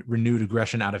might get a renewed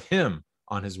aggression out of him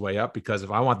on his way up, because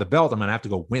if I want the belt, I'm going to have to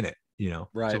go win it,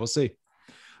 Right. So we'll see.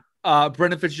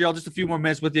 Brendan Fitzgerald, just a few more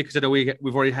minutes with you, because I know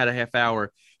we've already had a half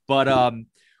hour, but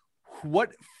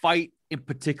what fight in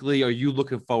particular are you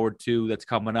looking forward to that's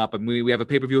coming up? I mean, we have a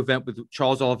pay-per-view event with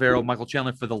Charles Oliveira, Michael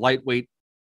Chandler for the lightweight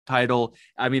title.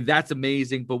 I mean, that's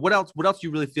amazing. But what else are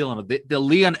you really feeling? The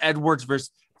Leon Edwards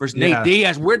versus Nate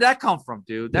Diaz. Where'd that come from,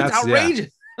 dude? That's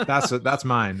outrageous. Yeah. That's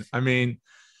mine. I mean,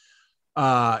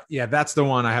 that's the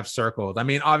one I have circled. I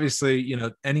mean, obviously,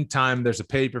 anytime there's a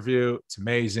pay-per-view, it's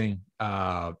amazing.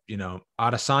 Adesanya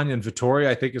and Vittori,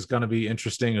 I think, is going to be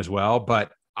interesting as well.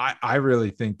 But I really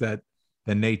think that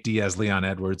the Nate Diaz, Leon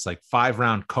Edwards, like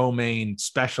 5-round co-main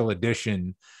special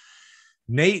edition.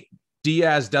 Nate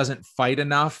Diaz doesn't fight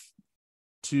enough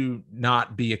to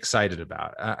not be excited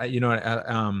about.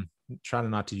 Trying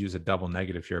not to use a double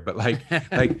negative here, but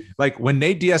like when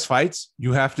Nate Diaz fights,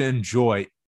 you have to enjoy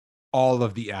all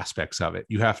of the aspects of it.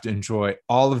 You have to enjoy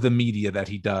all of the media that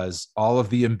he does, all of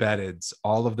the embeddeds,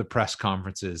 all of the press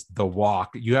conferences, the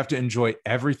walk. You have to enjoy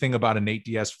everything about a Nate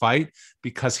Diaz fight,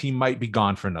 because he might be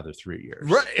gone for another 3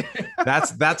 years. Right.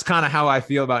 That's kind of how I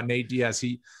feel about Nate Diaz.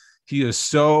 He is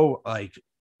so like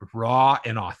raw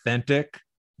and authentic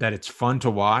that it's fun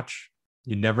to watch.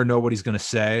 You never know what he's going to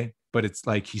say, but it's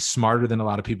like he's smarter than a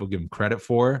lot of people give him credit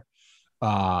for.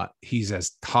 He's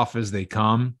as tough as they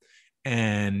come.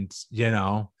 And,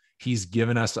 he's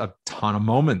given us a ton of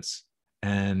moments,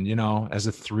 and, as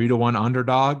a 3-1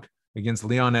 underdog against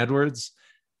Leon Edwards.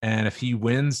 And if he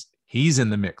wins, he's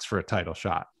in the mix for a title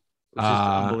shot. Which is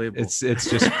unbelievable. It's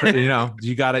just,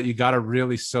 you gotta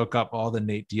really soak up all the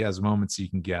Nate Diaz moments you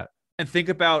can get. And think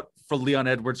about for Leon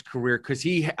Edwards' career, because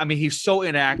he's so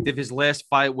inactive. His last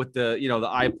fight with the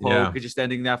eye poke, just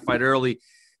ending that fight early.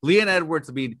 Leon Edwards,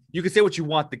 I mean, you can say what you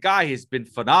want. The guy has been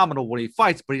phenomenal when he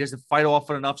fights, but he doesn't fight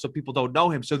often enough so people don't know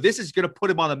him. So this is going to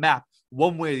put him on the map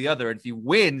one way or the other. And if he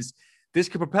wins, this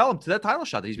could propel him to that title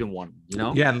shot that he's been won,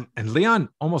 Yeah, and Leon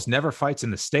almost never fights in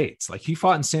the States. Like, he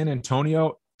fought in San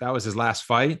Antonio. That was his last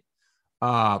fight.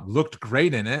 Looked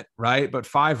great in it, right? But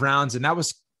 5 rounds, and that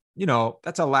was,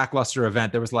 that's a lackluster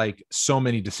event. There was like so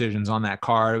many decisions on that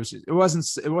card. It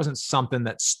wasn't something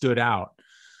that stood out.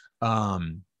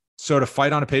 So to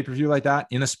fight on a pay-per-view like that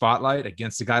in a spotlight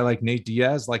against a guy like Nate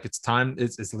Diaz, like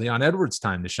it's Leon Edwards'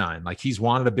 time to shine. Like, he's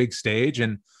wanted a big stage,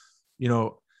 and,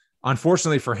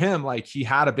 unfortunately for him, like, he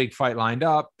had a big fight lined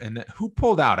up, and who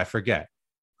pulled out? I forget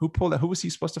who pulled out. Who was he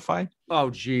supposed to fight?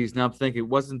 Oh, geez. Now I'm thinking it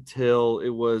wasn't no,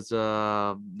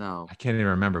 I can't even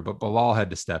remember, but Bilal had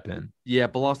to step in. Yeah.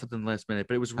 Bilal stepped in the last minute,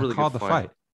 but it was a really good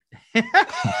fight.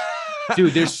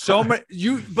 Dude, there's so much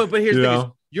but here's the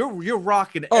thing, you're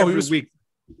rocking every week.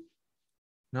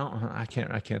 No, I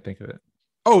can't think of it.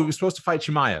 Oh, he was supposed to fight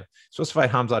Chimaev. Supposed to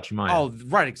fight Khamzat Chimaev. Oh,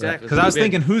 right, exactly. Because I was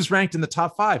thinking, who's ranked in the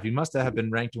top 5? He must have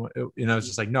been ranked. It's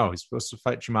just like, no, he's supposed to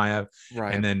fight Chimaev,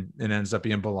 right? And then it ends up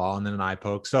being Bilal, and then an eye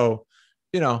poke. So,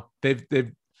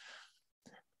 they've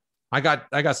I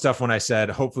got stuff when I said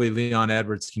hopefully Leon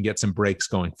Edwards can get some breaks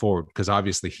going forward, because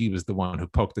obviously he was the one who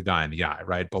poked the guy in the eye,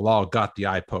 right? Bilal got the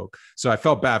eye poke. So I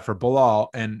felt bad for Bilal,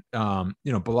 and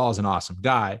Bilal is an awesome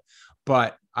guy,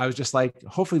 but I was just like,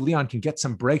 hopefully Leon can get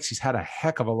some breaks. He's had a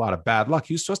heck of a lot of bad luck.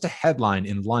 He was supposed to headline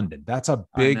in London. That's a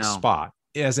big spot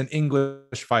as an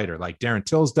English fighter. Like Darren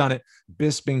Till's done it,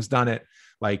 Bisping's done it.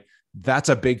 Like that's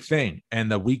a big thing.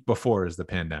 And the week before is the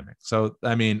pandemic. So,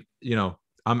 I mean,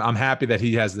 I'm happy that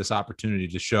he has this opportunity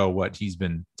to show what he's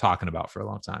been talking about for a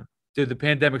long time. Dude, the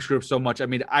pandemic screwed up so much. I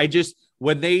mean,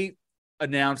 when they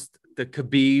announced the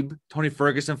Khabib Tony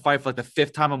Ferguson fight for like the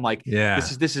 5th time, I'm like,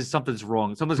 this is something's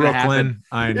wrong. Something's gonna happen.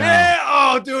 I know. Yeah.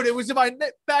 Oh, dude, it was in my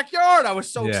backyard. I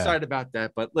was so excited about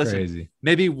that. But listen,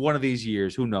 maybe one of these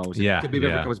years, who knows? Khabib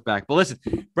ever comes back. But listen,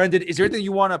 Brendan, is there anything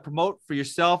you want to promote for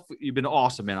yourself? You've been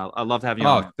awesome, man. I love having you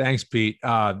on. Oh, thanks, Pete.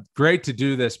 Great to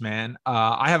do this, man.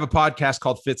 I have a podcast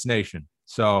called Fitz Nation.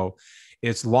 So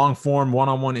it's long form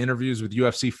one-on-one interviews with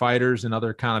UFC fighters and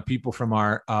other kind of people from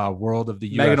our world of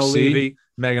the UFC.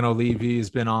 Megan O'Leary has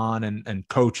been on, and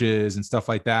coaches and stuff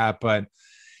like that. But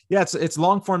yeah, it's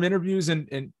long form interviews,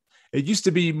 and it used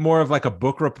to be more of like a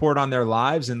book report on their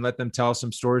lives and let them tell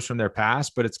some stories from their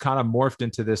past, but it's kind of morphed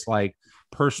into this like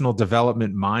personal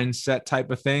development mindset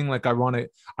type of thing. Like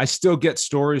I still get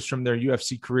stories from their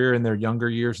UFC career and their younger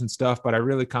years and stuff, but I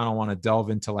really kind of want to delve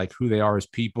into like who they are as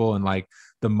people and like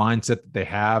the mindset that they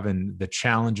have and the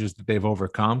challenges that they've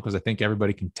overcome. Cause I think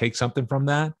everybody can take something from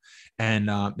that. And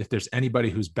if there's anybody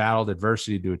who's battled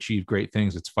adversity to achieve great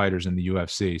things, it's fighters in the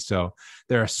UFC. So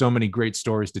there are so many great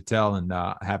stories to tell, and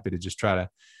happy to just try to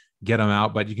get them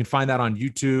out. But you can find that on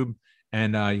YouTube,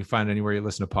 and you can find it anywhere you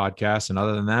listen to podcasts. And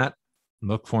other than that,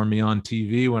 look for me on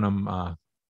TV when I'm,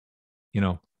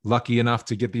 lucky enough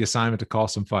to get the assignment to call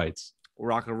some fights.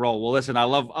 Rock and roll. Well, listen, I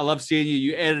love seeing you.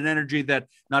 You add an energy that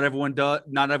not everyone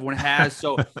has.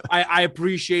 So I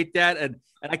appreciate that. And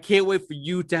I can't wait for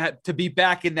you to be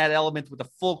back in that element with a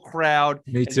full crowd.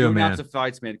 Me too, man. Of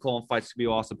fights, man. Calling fights could be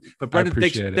awesome. But Brendan,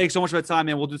 thanks so much for the time,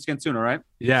 man. We'll do this again soon, all right?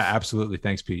 Yeah, absolutely.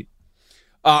 Thanks, Pete.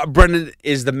 Brendan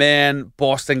is the man,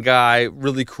 Boston guy,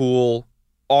 really cool,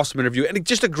 awesome interview, and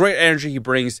just a great energy he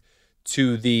brings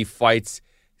to the fights.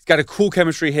 He's got a cool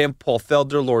chemistry, him, Paul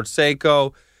Felder, Lord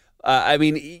Sanko.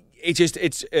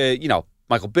 It's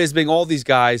Michael Bisping, all these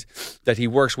guys that he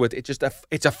works with.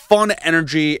 It's a fun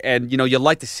energy, and you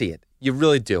like to see it. You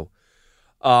really do.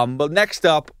 But next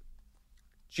up,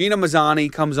 Gina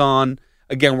Mazany comes on.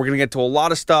 Again, we're going to get to a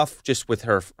lot of stuff just with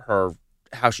her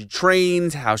how she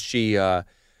trains, how she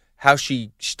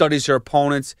studies her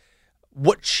opponents,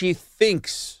 what she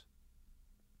thinks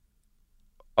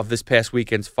of this past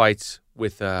weekend's fights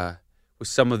with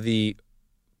some of the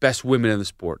best women in the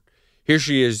sport. Here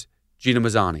she is, Gina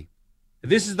Mazany.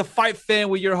 This is the Fight Fan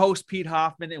with your host, Pete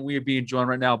Hoffman, and we are being joined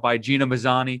right now by Gina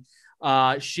Mazany.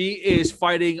 She is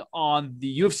fighting on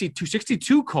the UFC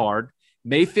 262 card,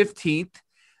 May 15th.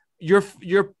 Your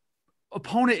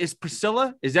opponent is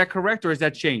Priscilla. Is that correct, or has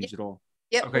that changed at all?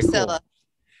 Yep, okay, Priscilla.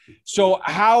 Cool. So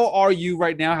how are you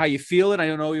right now? How you feeling? I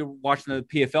don't know, you're watching the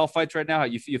PFL fights right now. How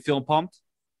you feeling pumped?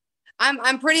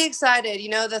 I'm pretty excited.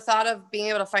 The thought of being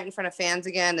able to fight in front of fans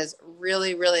again is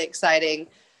really, really exciting.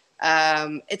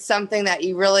 It's something that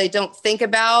you really don't think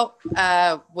about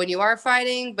when you are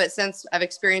fighting, but since I've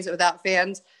experienced it without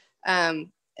fans, and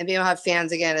being able to have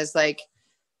fans again is like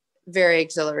very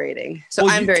exhilarating. So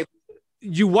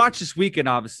you watched this weekend,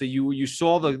 obviously. You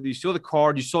saw the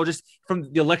card. You saw just from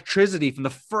the electricity from the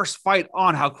first fight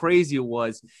on how crazy it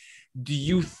was. Do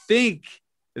you think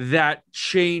that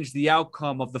changed the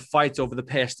outcome of the fights over the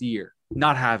past year,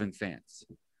 not having fans?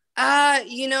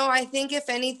 I think if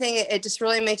anything, it just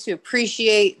really makes you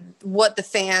appreciate what the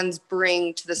fans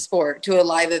bring to the sport, to a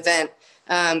live event.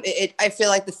 I feel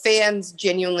like the fans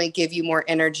genuinely give you more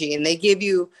energy, and they give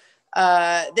you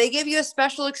a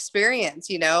special experience,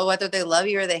 whether they love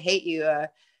you or they hate you.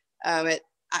 I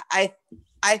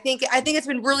think it's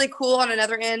been really cool on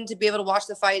another end to be able to watch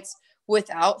the fights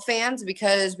without fans,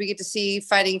 because we get to see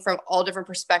fighting from all different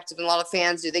perspectives. And a lot of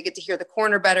fans they get to hear the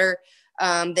corner better.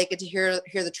 They get to hear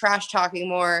the trash talking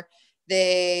more.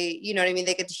 They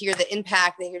get to hear the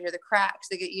impact. They hear the cracks.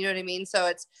 They get,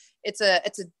 So it's a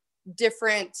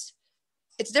different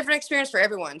experience for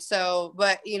everyone. So,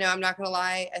 but I'm not going to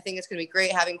lie. I think it's going to be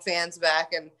great having fans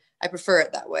back, and I prefer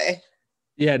it that way.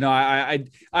 Yeah, no, I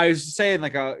was saying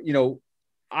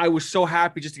I was so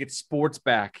happy just to get sports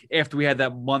back after we had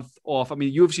that month off. I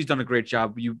mean, UFC's done a great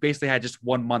job. You basically had just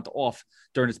 1 month off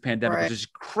during this pandemic, right, which is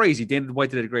crazy. Dana White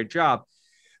did a great job.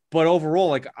 But overall,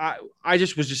 like I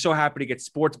just was just so happy to get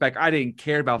sports back. I didn't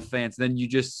care about fans. And then you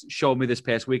just showed me this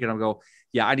past week, and I'm go,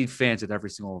 yeah, I need fans at every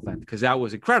single event because that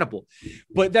was incredible.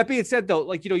 But that being said, though,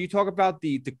 like, you talk about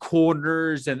the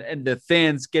corners and the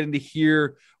fans getting to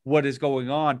hear what is going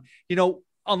on.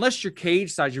 Unless you're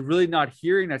cage side, you're really not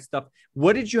hearing that stuff.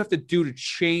 What did you have to do to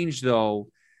change, though,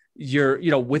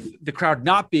 with the crowd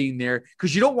not being there?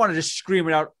 Because you don't want to just scream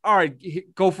it out. All right,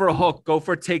 go for a hook, go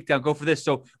for a takedown, go for this.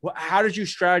 So how did you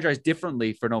strategize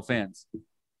differently for no fans?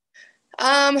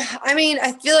 I mean,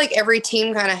 I feel like every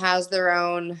team kind of has their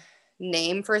own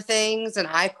name for things. And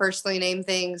I personally name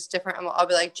things different. I'll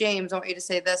be like, James, I want you to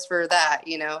say this for that,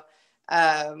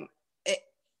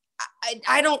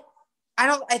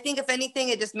 I think if anything,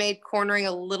 it just made cornering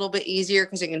a little bit easier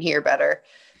because you can hear better.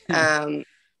 And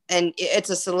it's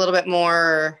just a little bit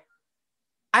more,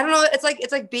 I don't know.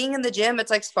 It's like being in the gym. It's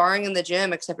like sparring in the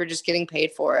gym, except you're just getting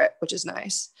paid for it, which is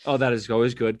nice. Oh, that is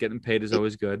always good. Getting paid is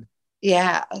always good.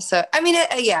 Yeah. So, I mean,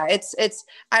 I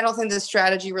don't think the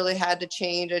strategy really had to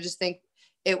change. I just think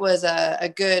it was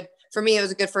for me, it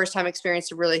was a good first time experience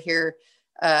to really hear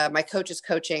my coach's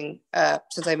coaching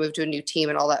since I moved to a new team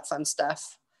and all that fun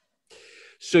stuff.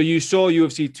 So you saw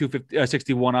UFC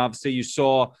 261, obviously. You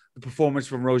saw the performance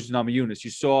from Rose Namajunas. You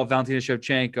saw Valentina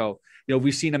Shevchenko.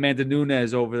 We've seen Amanda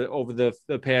Nunes over the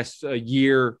past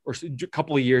year or a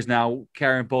couple of years now,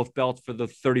 carrying both belts for the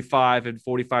 35 and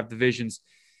 45 divisions.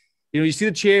 You see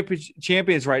the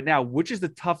champions right now. Which is the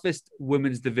toughest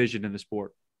women's division in the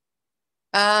sport?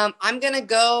 I'm going to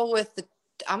go with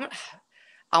I'm going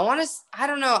to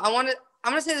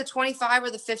say the 25 or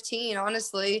the 15,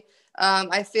 honestly.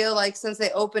 I feel like since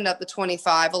they opened up the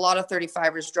 25, a lot of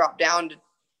 35ers dropped down to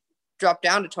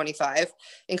 25,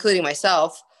 including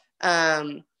myself.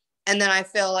 And then I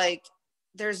feel like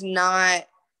there's not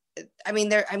a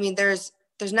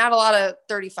lot of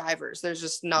 35ers. There's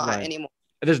just not anymore.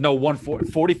 There's no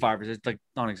 45ers. It's like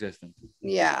non-existent.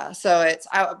 Yeah. So I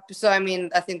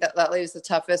think that leaves the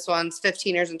toughest ones,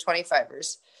 15ers and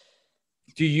 25ers.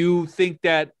 Do you think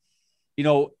that,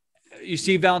 you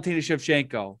see Valentina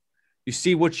Shevchenko, you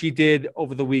see what she did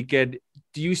over the weekend.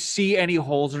 Do you see any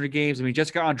holes in her games? I mean,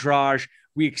 Jessica Andrade,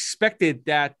 we expected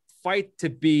that fight to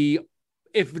be,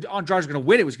 if Andrade was going to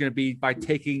win, it was going to be by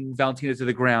taking Valentina to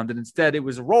the ground. And instead it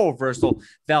was a role reversal.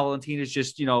 Valentina's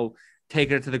just,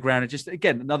 taking it to the ground. And just,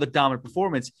 again, another dominant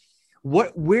performance.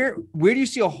 Where do you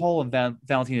see a hole in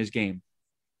Valentina's game?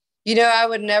 I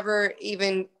would never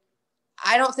even,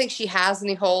 I don't think she has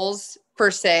any holes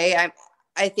per se.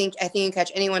 I think you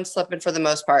catch anyone slipping for the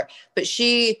most part, but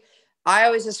I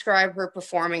always describe her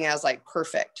performing as like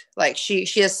perfect. Like she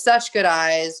has such good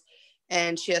eyes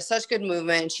and she has such good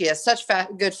movement. She has such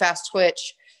good fast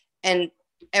twitch, and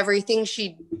everything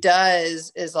she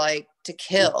does is like to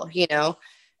kill,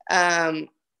 I've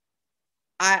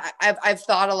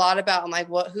thought a lot about, I'm like,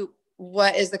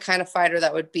 what is the kind of fighter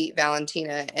that would beat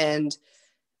Valentina? And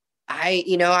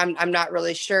I'm not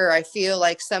really sure. I feel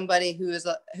like somebody who has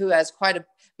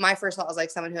my first thought was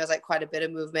like someone who has like quite a bit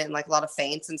of movement and like a lot of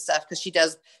feints and stuff. Cause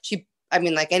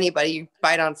like anybody, you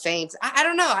bite on feints. I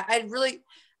don't know.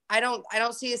 I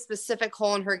don't see a specific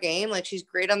hole in her game. Like she's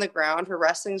great on the ground. Her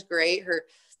wrestling's great. Her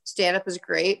stand up is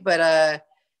great, but I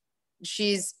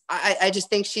just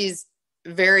think she's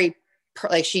very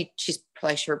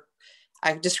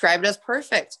I described it as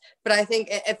perfect, but I think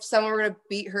if someone were going to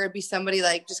beat her, it'd be somebody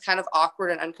like just kind of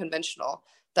awkward and unconventional.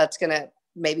 That's going to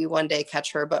maybe one day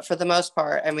catch her. But for the most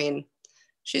part, I mean,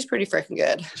 she's pretty freaking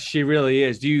good. She really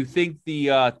is. Do you think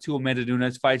the two Amanda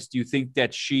Nunes fights, do you think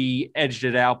that she edged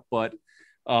it out? But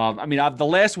the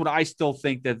last one, I still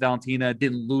think that Valentina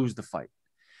didn't lose the fight.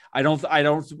 I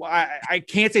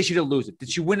can't say she didn't lose it. Did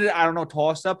she win it? I don't know,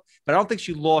 toss up, but I don't think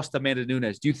she lost Amanda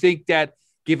Nunes. Do you think that,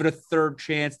 give it a third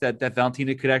chance, that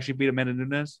Valentina could actually beat Amanda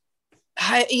Nunes?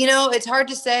 It's hard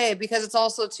to say because it's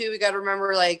also too, we got to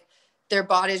remember like their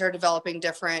bodies are developing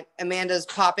different. Amanda's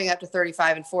popping up to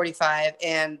 35 and 45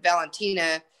 and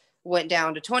Valentina went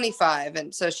down to 25.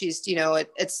 And so she's,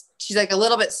 she's like a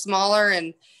little bit smaller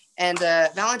and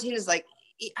Valentina's like,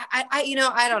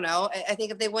 I don't know. I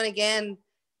think if they win again,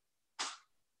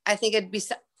 I think it'd be,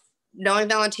 knowing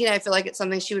Valentina, I feel like it's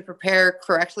something she would prepare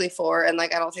correctly for. And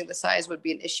like, I don't think the size would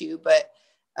be an issue, but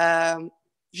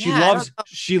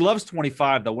she loves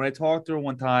 25 though. When I talked to her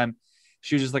one time,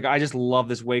 she was just like, I just love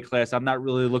this weight class. I'm not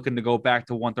really looking to go back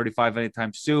to 135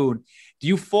 anytime soon. Do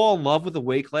you fall in love with the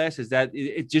weight class? Is that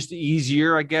it just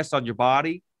easier, I guess, on your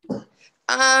body?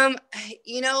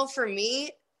 For me,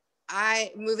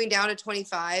 moving down to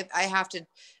 25, I have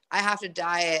to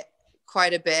diet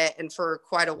quite a bit and for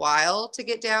quite a while to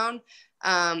get down.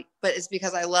 But it's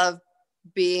because I love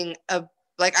being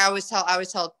like I always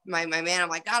tell my man, I'm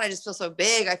like, God, I just feel so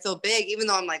big. I feel big, even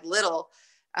though I'm like little.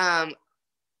 I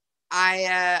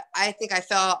think I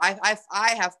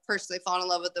have personally fallen in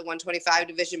love with the 125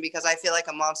 division because I feel like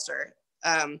a monster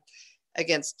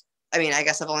against, I mean, I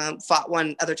guess I've only fought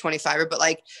one other 25er, but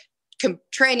like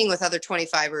training with other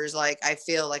 25ers, like I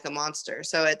feel like a monster.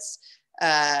 So it's,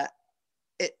 I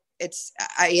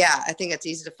think it's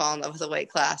easy to fall in love with a weight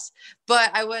class,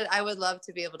 but I would love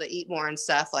to be able to eat more and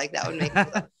stuff like that would make me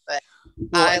love, but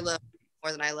well, I love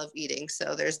more than I love eating.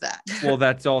 So there's that. Well,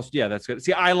 that's also, yeah, that's good.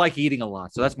 See, I like eating a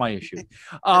lot, so that's my issue.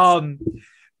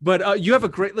 But you have a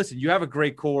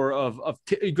great core of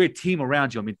a great team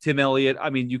around you. I mean, Tim Elliott,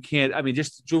 I mean,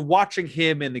 just watching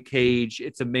him in the cage,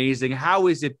 it's amazing. How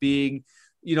is it being,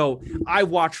 I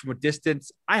watch from a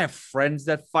distance. I have friends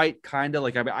that fight kind of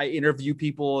like, I interview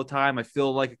people all the time. I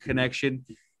feel like a connection,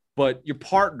 but your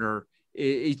partner,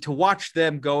 to watch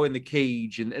them go in the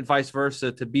cage and vice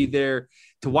versa, to be there,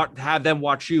 have them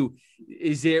watch you.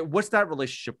 What's that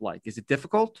relationship like? Is it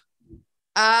difficult?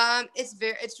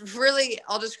 It's really,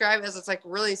 I'll describe it as it's like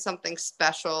really something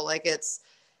special. Like it's,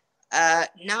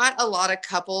 not a lot of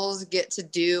couples get to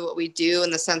do what we do in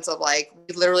the sense of like,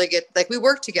 we literally we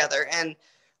work together and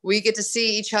we get to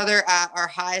see each other at our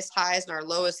highest highs and our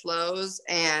lowest lows.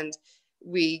 And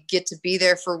we get to be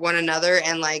there for one another.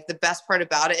 And like, the best part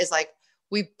about it is like,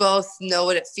 we both know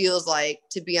what it feels like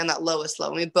to be on that lowest low.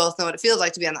 And we both know what it feels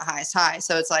like to be on the highest high.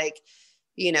 So it's like,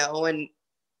 when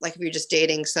like, if you're just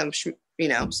dating some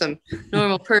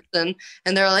normal person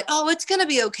and they're like, oh, it's going to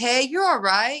be okay. You're all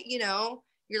right.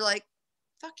 You're like,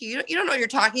 fuck you. You don't know what you're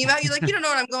talking about. You're like, you don't know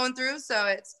what I'm going through. So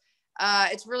it's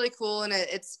really cool. And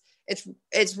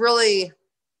it's really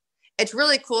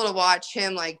cool to watch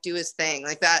him like do his thing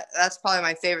like that. That's probably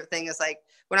my favorite thing is like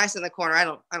when I sit in the corner, I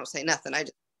don't say nothing. I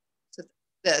just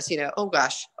this, oh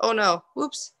gosh. Oh no.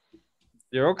 Whoops.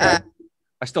 You're okay.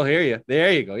 I still hear you.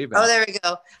 There you go. Oh, there we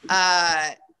go.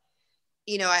 I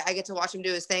get to watch him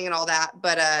do his thing and all that,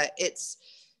 but it's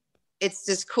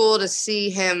just cool to see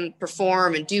him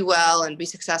perform and do well and be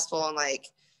successful and like,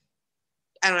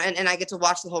 I don't know, and I get to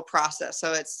watch the whole process.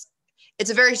 So it's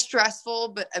a very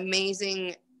stressful but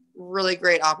amazing, really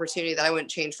great opportunity that I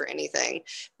wouldn't change for anything.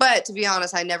 But to be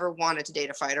honest, I never wanted to date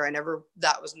a fighter.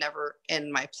 That was never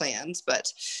in my plans,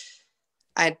 but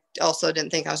I also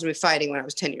didn't think I was going to be fighting when I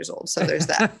was 10 years old. So there's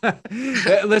that.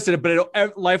 Listen,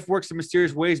 but life works in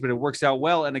mysterious ways, but it works out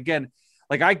well. And again,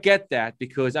 like I get that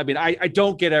because I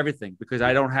don't get everything because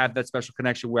I don't have that special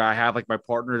connection where I have like my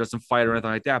partner doesn't fight or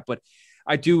anything like that. But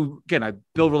I do, again, I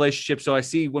build relationships. So I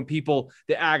see when people,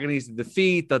 the agonies, the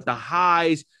defeat, the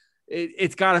highs,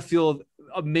 it's got to feel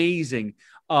amazing.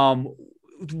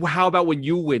 How about when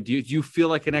you win? Do you feel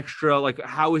like an extra, like,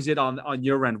 how is it on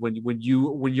your end when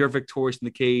you're victorious in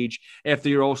the cage after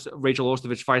your Rachel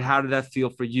Ostovich fight? How did that feel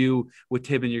for you with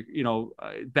Tim and your,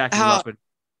 backing you up?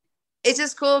 It's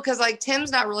just cool. Cause like,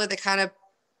 Tim's not really the kind of,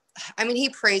 he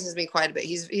praises me quite a bit.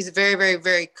 He's very, very,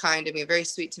 very kind to me, very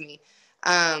sweet to me.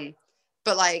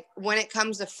 But like when it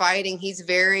comes to fighting, he's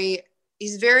very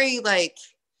like,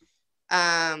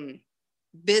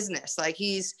 business. Like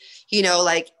he's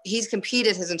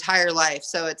competed his entire life.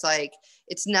 So it's like,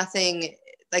 it's nothing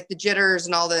like the jitters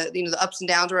and all the, the ups and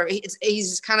downs or whatever. He's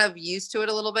just kind of used to it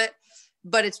a little bit,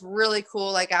 but it's really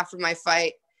cool. Like after my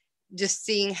fight, just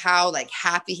seeing how like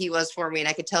happy he was for me. And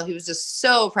I could tell he was just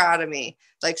so proud of me,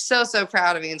 like so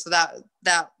proud of me. And so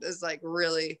that is like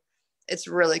really, it's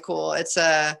really cool. It's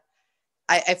I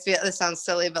feel, this sounds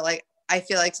silly, but like, I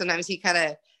feel like sometimes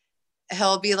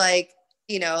he'll be like,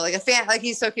 like a fan, like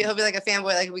he's so cute. He'll be like a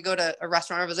fanboy. Like we go to a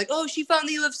restaurant, everyone's like, oh, she fought in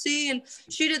the UFC and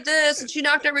she did this and she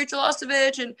knocked out Rachel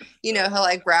Ostovich. And, he'll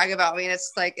like brag about me. And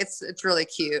it's like, it's really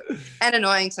cute and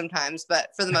annoying sometimes, but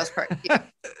for the most part. Yeah.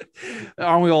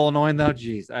 Aren't we all annoying though?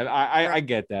 Jeez. I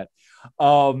get that.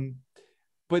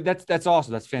 But that's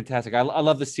awesome. That's fantastic. I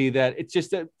love to see that. It's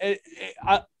just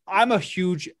I'm a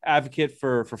huge advocate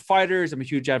for fighters. I'm a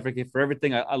huge advocate for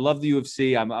everything. I love the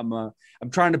UFC. I'm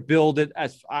trying to build it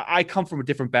as I come from a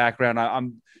different background.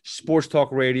 I'm sports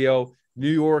talk radio,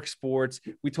 New York sports.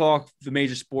 We talk the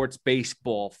major sports,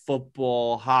 baseball,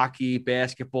 football, hockey,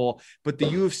 basketball, but the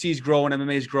UFC is growing.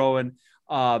 MMA is growing.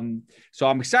 So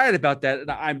I'm excited about that.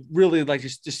 And I'm really like,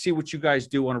 just see what you guys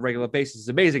do on a regular basis. It's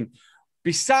amazing.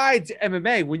 Besides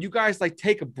MMA, when you guys like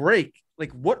take a break,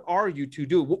 like what are you to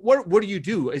do? What do you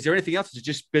do? Is there anything else? Is it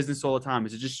just business all the time?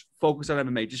 Is it just focus on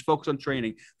MMA? Just focus on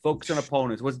training, focus on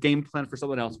opponents? What's game plan for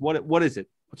someone else? What is it?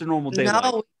 What's a normal day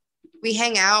like? We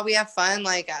hang out, we have fun.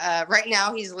 Like right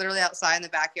now he's literally outside in the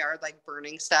backyard, like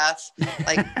burning stuff,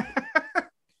 like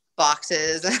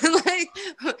boxes and like,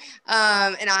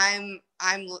 and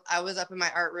I was up in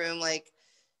my art room, like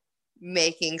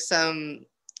making some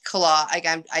collage. Like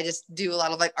I just do a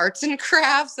lot of like arts and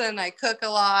crafts, and I cook a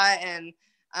lot. And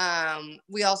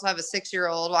we also have a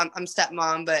 6-year-old. Well, I'm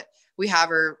stepmom, but we have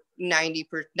her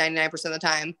 99% of the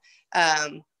time.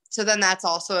 So then that's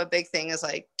also a big thing, is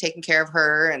like taking care of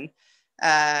her and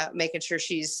making sure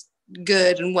she's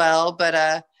good and well.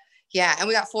 But yeah, and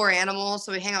we got 4 animals,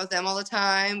 so we hang out with them all the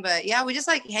time. But yeah, we just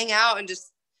like hang out and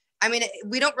just, I mean,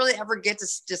 we don't really ever get to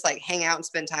just like hang out and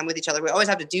spend time with each other. We always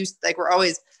have to do, like,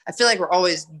 I feel like we're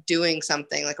always doing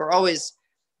something. Like, we're always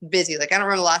busy. Like, I don't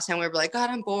remember the last time we were like, God,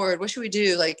 I'm bored. What should we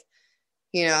do? Like,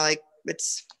 you know, like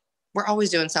we're always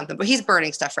doing something. But he's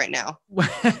burning stuff right now.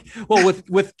 Well,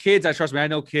 with kids, trust me, I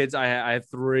know kids. I have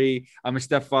 3. I'm a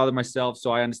stepfather myself,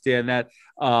 so I understand that.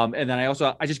 And then I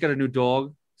just got a new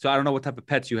dog. So I don't know what type of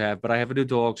pets you have, but I have a new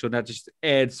dog. So that just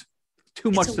adds too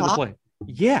much to the play.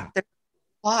 Yeah. There's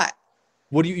a lot.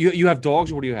 What do you have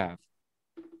dogs, or what do you have?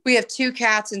 We have 2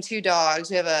 cats and 2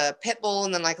 dogs. We have a pit bull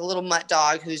and then like a little mutt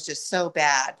dog who's just so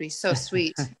bad, but he's so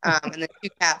sweet. And then 2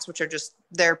 cats, which are just,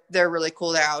 they're really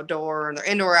cool. They're outdoor, and they're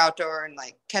indoor, outdoor, and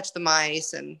like catch the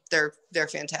mice, and they're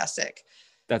fantastic.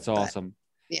 That's awesome.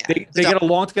 But, yeah. They get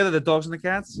along together, the dogs and the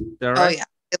cats? They're all right?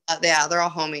 Oh yeah. They're all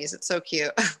homies. It's so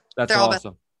cute. That's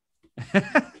awesome.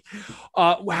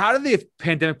 How did the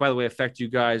pandemic, by the way, affect you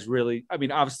guys? Really? I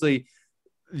mean, obviously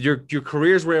your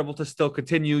careers were able to still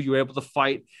continue. You were able to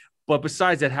fight, but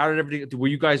besides that, how did everything? Were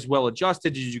you guys well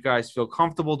adjusted? Did you guys feel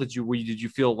comfortable? Did you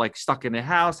feel like stuck in the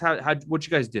house? What'd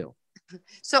you guys do?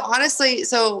 So honestly,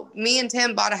 me and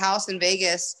Tim bought a house in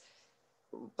Vegas,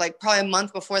 like probably a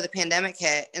month before the pandemic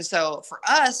hit, and so for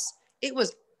us, it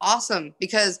was awesome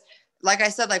because, like I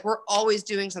said, like, we're always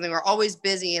doing something. We're always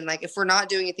busy. And like, if we're not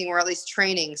doing anything, we're at least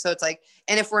training. So it's like,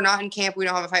 and if we're not in camp, we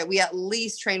don't have a fight. We at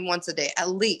least train once a day, at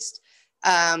least.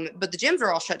 But the gyms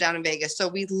are all shut down in Vegas. So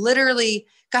we literally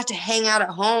got to hang out at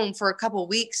home for a couple of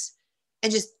weeks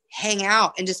and just hang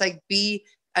out and just like be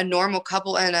a normal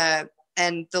couple. And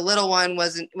the little one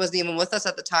wasn't even with us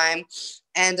at the time.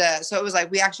 And so it was like,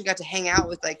 we actually got to hang out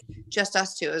with like just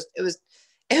us 2. It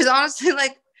was honestly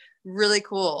like really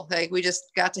cool. Like, we just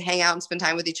got to hang out and spend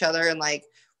time with each other and like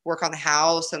work on the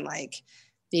house and like,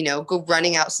 you know, go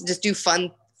running out, just do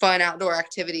fun outdoor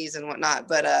activities and whatnot.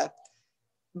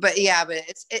 But yeah, but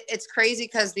it's crazy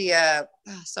because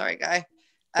sorry, guy.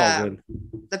 The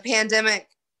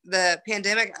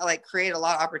pandemic like created a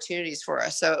lot of opportunities for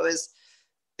us. So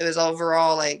it was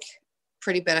overall like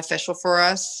pretty beneficial for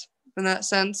us in that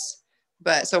sense.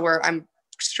 But so I'm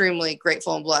extremely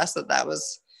grateful and blessed that we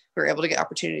were able to get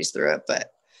opportunities through it.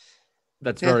 But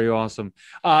that's very awesome.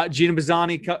 Gina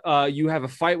Mazany, you have a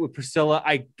fight with Priscilla.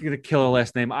 I'm gonna kill her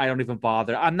last name. I don't even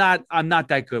bother. I'm not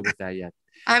that good with that yet.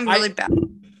 I'm really bad.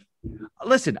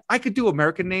 Listen, I could do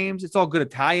American names. It's all good.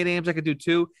 Italian names I could do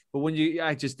too. But when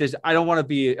I don't want to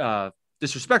be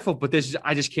disrespectful, but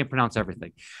I just can't pronounce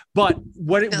everything. But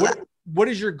what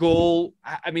is your goal?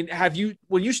 I mean,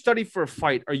 when you study for a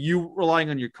fight, are you relying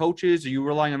on your coaches? Are you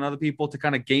relying on other people to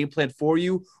kind of game plan for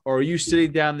you? Or are you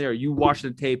sitting down there, are you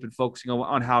watching the tape and focusing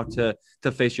on how to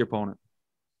face your opponent?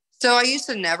 So I used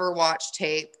to never watch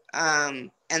tape.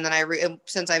 And then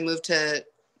since I moved to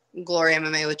Glory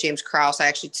MMA with James Krause, I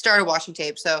actually started watching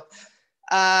tape. So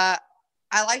I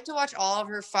like to watch all of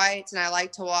her fights, and I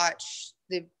like to watch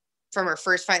from her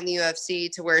first fight in the UFC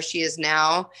to where she is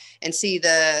now and see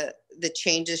the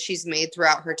changes she's made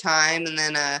throughout her time. And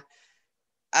then,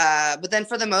 but then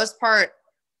for the most part,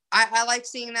 I like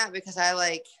seeing that because I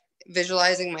like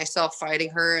visualizing myself fighting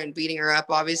her and beating her up,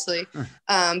 obviously.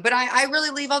 But I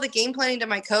really leave all the game planning to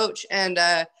my coach. And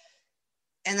the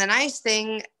nice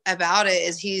thing about it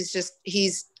is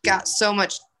he's got so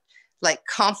much like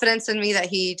confidence in me that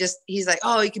he's like,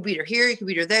 oh, you could beat her here, you could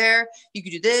beat her there, you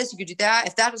could do this, you could do that.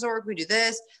 If that doesn't work, we do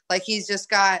this. Like, he's just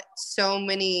got so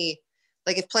many,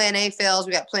 like, if plan A fails,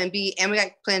 we got plan B, and we got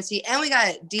plan C, and we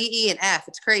got D, E, and F.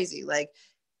 It's crazy. Like,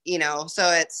 you know,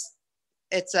 so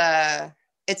it's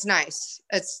nice.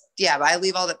 But I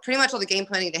leave pretty much all the game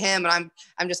planning to him, and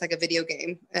I'm just like a video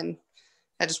game, and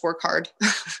I just work hard.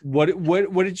 What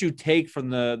did you take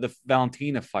from the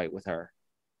Valentina fight with her?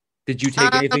 Did you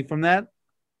take anything from that?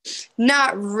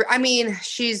 I mean,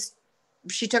 she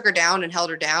took her down and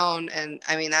held her down. And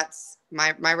I mean, that's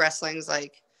my wrestling's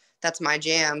like, that's my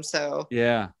jam. So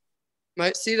yeah,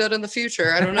 might see that in the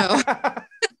future. I don't know.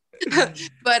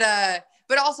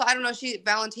 But also, I don't know.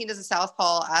 Valentina's a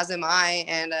southpaw, as am I.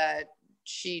 And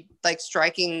she like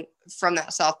striking from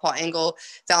that southpaw angle.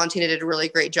 Valentina did a really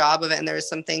great job of it. And there's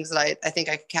some things that I think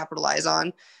I could capitalize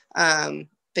on.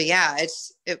 But yeah,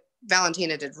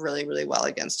 Valentina did really, really well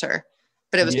against her,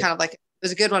 but it was kind of like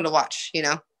was a good one to watch,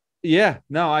 Yeah,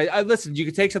 no, I listen. You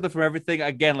can take something from everything.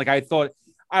 Again, like I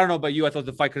don't know about you. I thought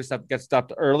the fight could have got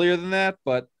stopped earlier than that,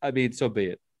 but I mean, so be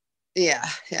it. Yeah.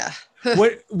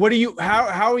 What do you?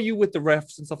 How are you with the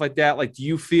refs and stuff like that? Like, do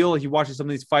you feel like you watching some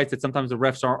of these fights that sometimes the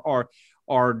refs are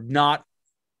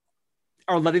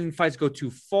letting fights go too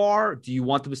far? Do you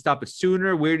want them to stop it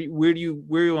sooner? Where are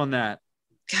you on that?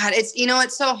 God,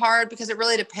 it's so hard because it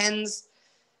really depends.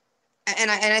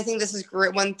 And I think this is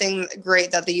great. One thing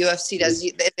great that the UFC does,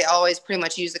 they always pretty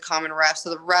much use the common refs. So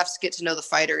the refs get to know the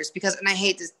fighters and I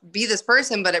hate to be this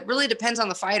person, but it really depends on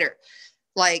the fighter.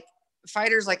 Like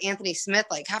fighters like Anthony Smith,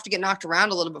 like have to get knocked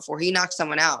around a little before he knocks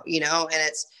someone out,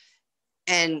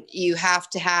 and you have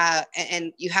to have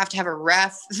a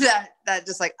ref that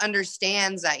just like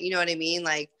understands that, you know what I mean?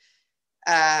 Like,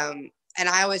 and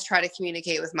I always try to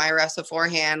communicate with my refs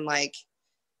beforehand, like,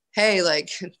 hey, like,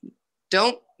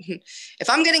 if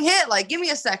I'm getting hit, like, give me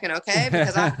a second. Okay.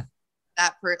 Because I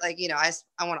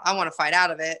want to fight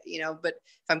out of it, but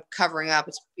if I'm covering up,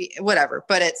 it's whatever,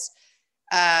 but it's,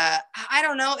 I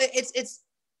don't know.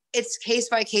 It's case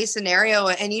by case scenario,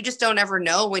 and you just don't ever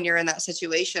know when you're in that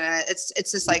situation. And it's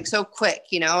just like so quick,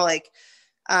 but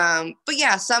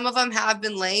yeah, some of them have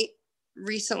been late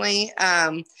recently.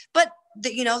 But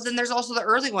then there's also the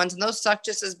early ones, and those suck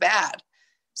just as bad.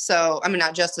 So, I mean,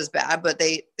 not just as bad, but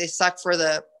they suck for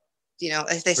the,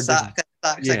 if they suck, that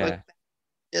sucks. Yeah.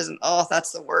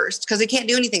 That's the worst because they can't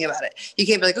do anything about it. You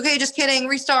can't be like, okay, just kidding,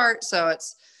 restart. So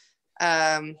it's,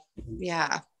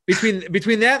 yeah.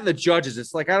 Between that and the judges,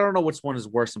 it's like I don't know which one is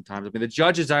worse sometimes. I mean, the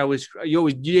judges,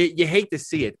 you hate to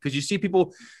see it because you see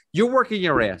people, you're working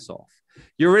your ass off.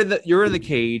 You're in the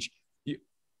cage.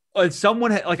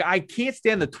 Someone like I can't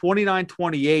stand the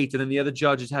 29-28, and then the other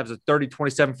judges have a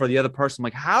 30-27 for the other person.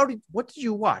 Like, what did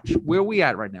you watch? Where are we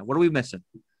at right now? What are we missing?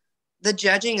 The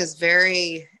judging is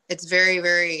very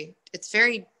different.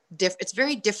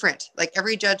 Like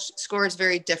every judge score is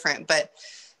very different, but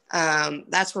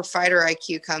that's where fighter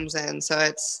IQ comes in. So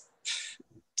it's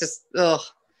just,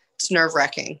 it's nerve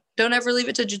wracking. Don't ever leave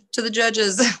it to the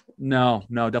judges. No,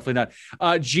 definitely not.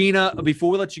 Gina, before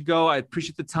we let you go, I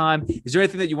appreciate the time. Is there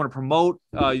anything that you want to promote?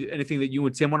 Anything that you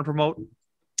and Tim want to promote?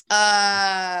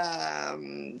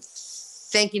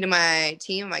 Thank you to my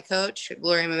team, my coach,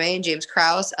 Gloria MMA and James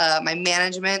Krause, my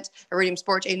management, Iridium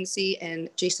Sports Agency, and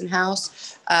Jason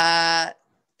House.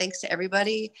 Thanks to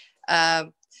everybody.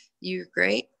 You're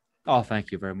great. Oh,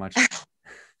 thank you very much.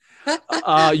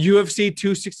 UFC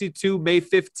 262, May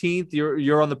 15th.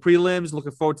 You're on the prelims.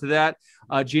 Looking forward to that.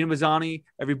 Gina Mazany,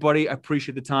 everybody, I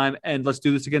appreciate the time, and let's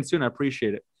do this again soon. I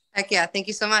appreciate it. Heck yeah. Thank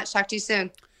you so much. Talk to you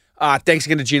soon. Thanks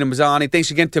again to Gina Mazany.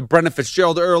 Thanks again to Brendan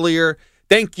Fitzgerald earlier.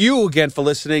 Thank you again for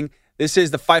listening. This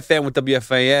is The Fight Fan with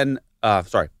WFAN.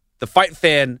 The Fight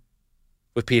Fan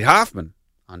with Pete Hoffman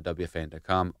on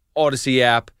WFAN.com. Odyssey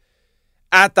app.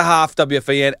 At the Hoff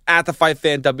WFAN. At the Fight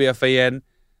Fan WFAN.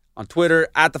 On Twitter,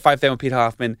 at the Fight Fan with Pete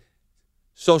Hoffman.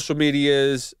 Social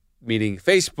medias, meaning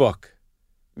Facebook,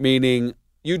 meaning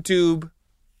YouTube,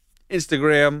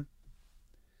 Instagram,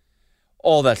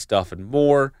 all that stuff and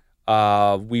more.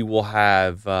 We will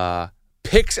have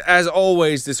picks as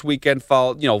always this weekend.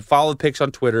 Follow the picks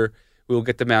on Twitter. We will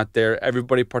get them out there.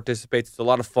 Everybody participates. It's a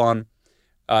lot of fun.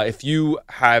 If you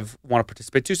want to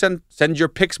participate too, send your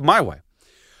picks my way.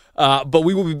 But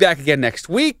we will be back again next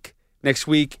week. Next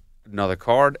week, another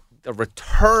card. The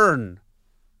return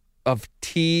of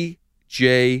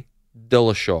T.J.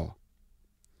 Dillashaw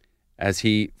as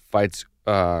he fights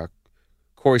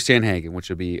Corey Sandhagen, which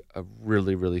will be a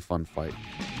really, really fun fight.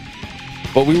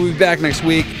 But we will be back next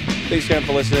week. Thanks again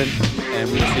for listening,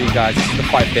 and we will see you guys. This is The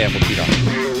Fight Fan with Pete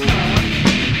Hoffman.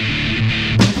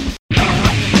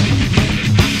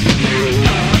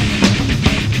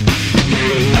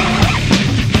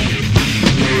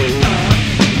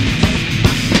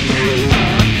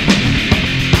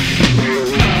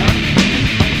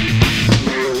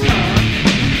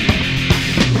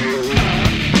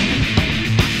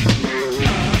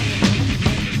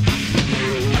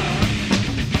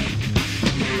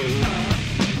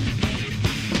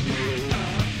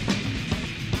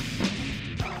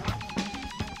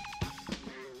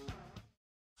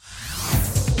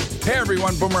 Hey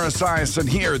everyone, Boomer Esiason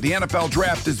here. The NFL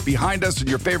Draft is behind us and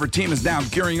your favorite team is now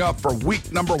gearing up for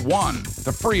week number 1.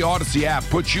 The free Odyssey app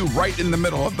puts you right in the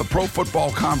middle of the pro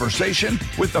football conversation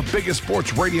with the biggest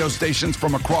sports radio stations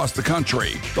from across the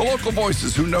country. The local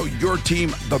voices who know your team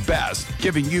the best,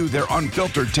 giving you their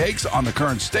unfiltered takes on the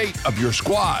current state of your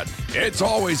squad. It's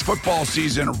always football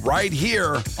season right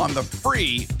here on the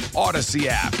free Odyssey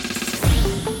app.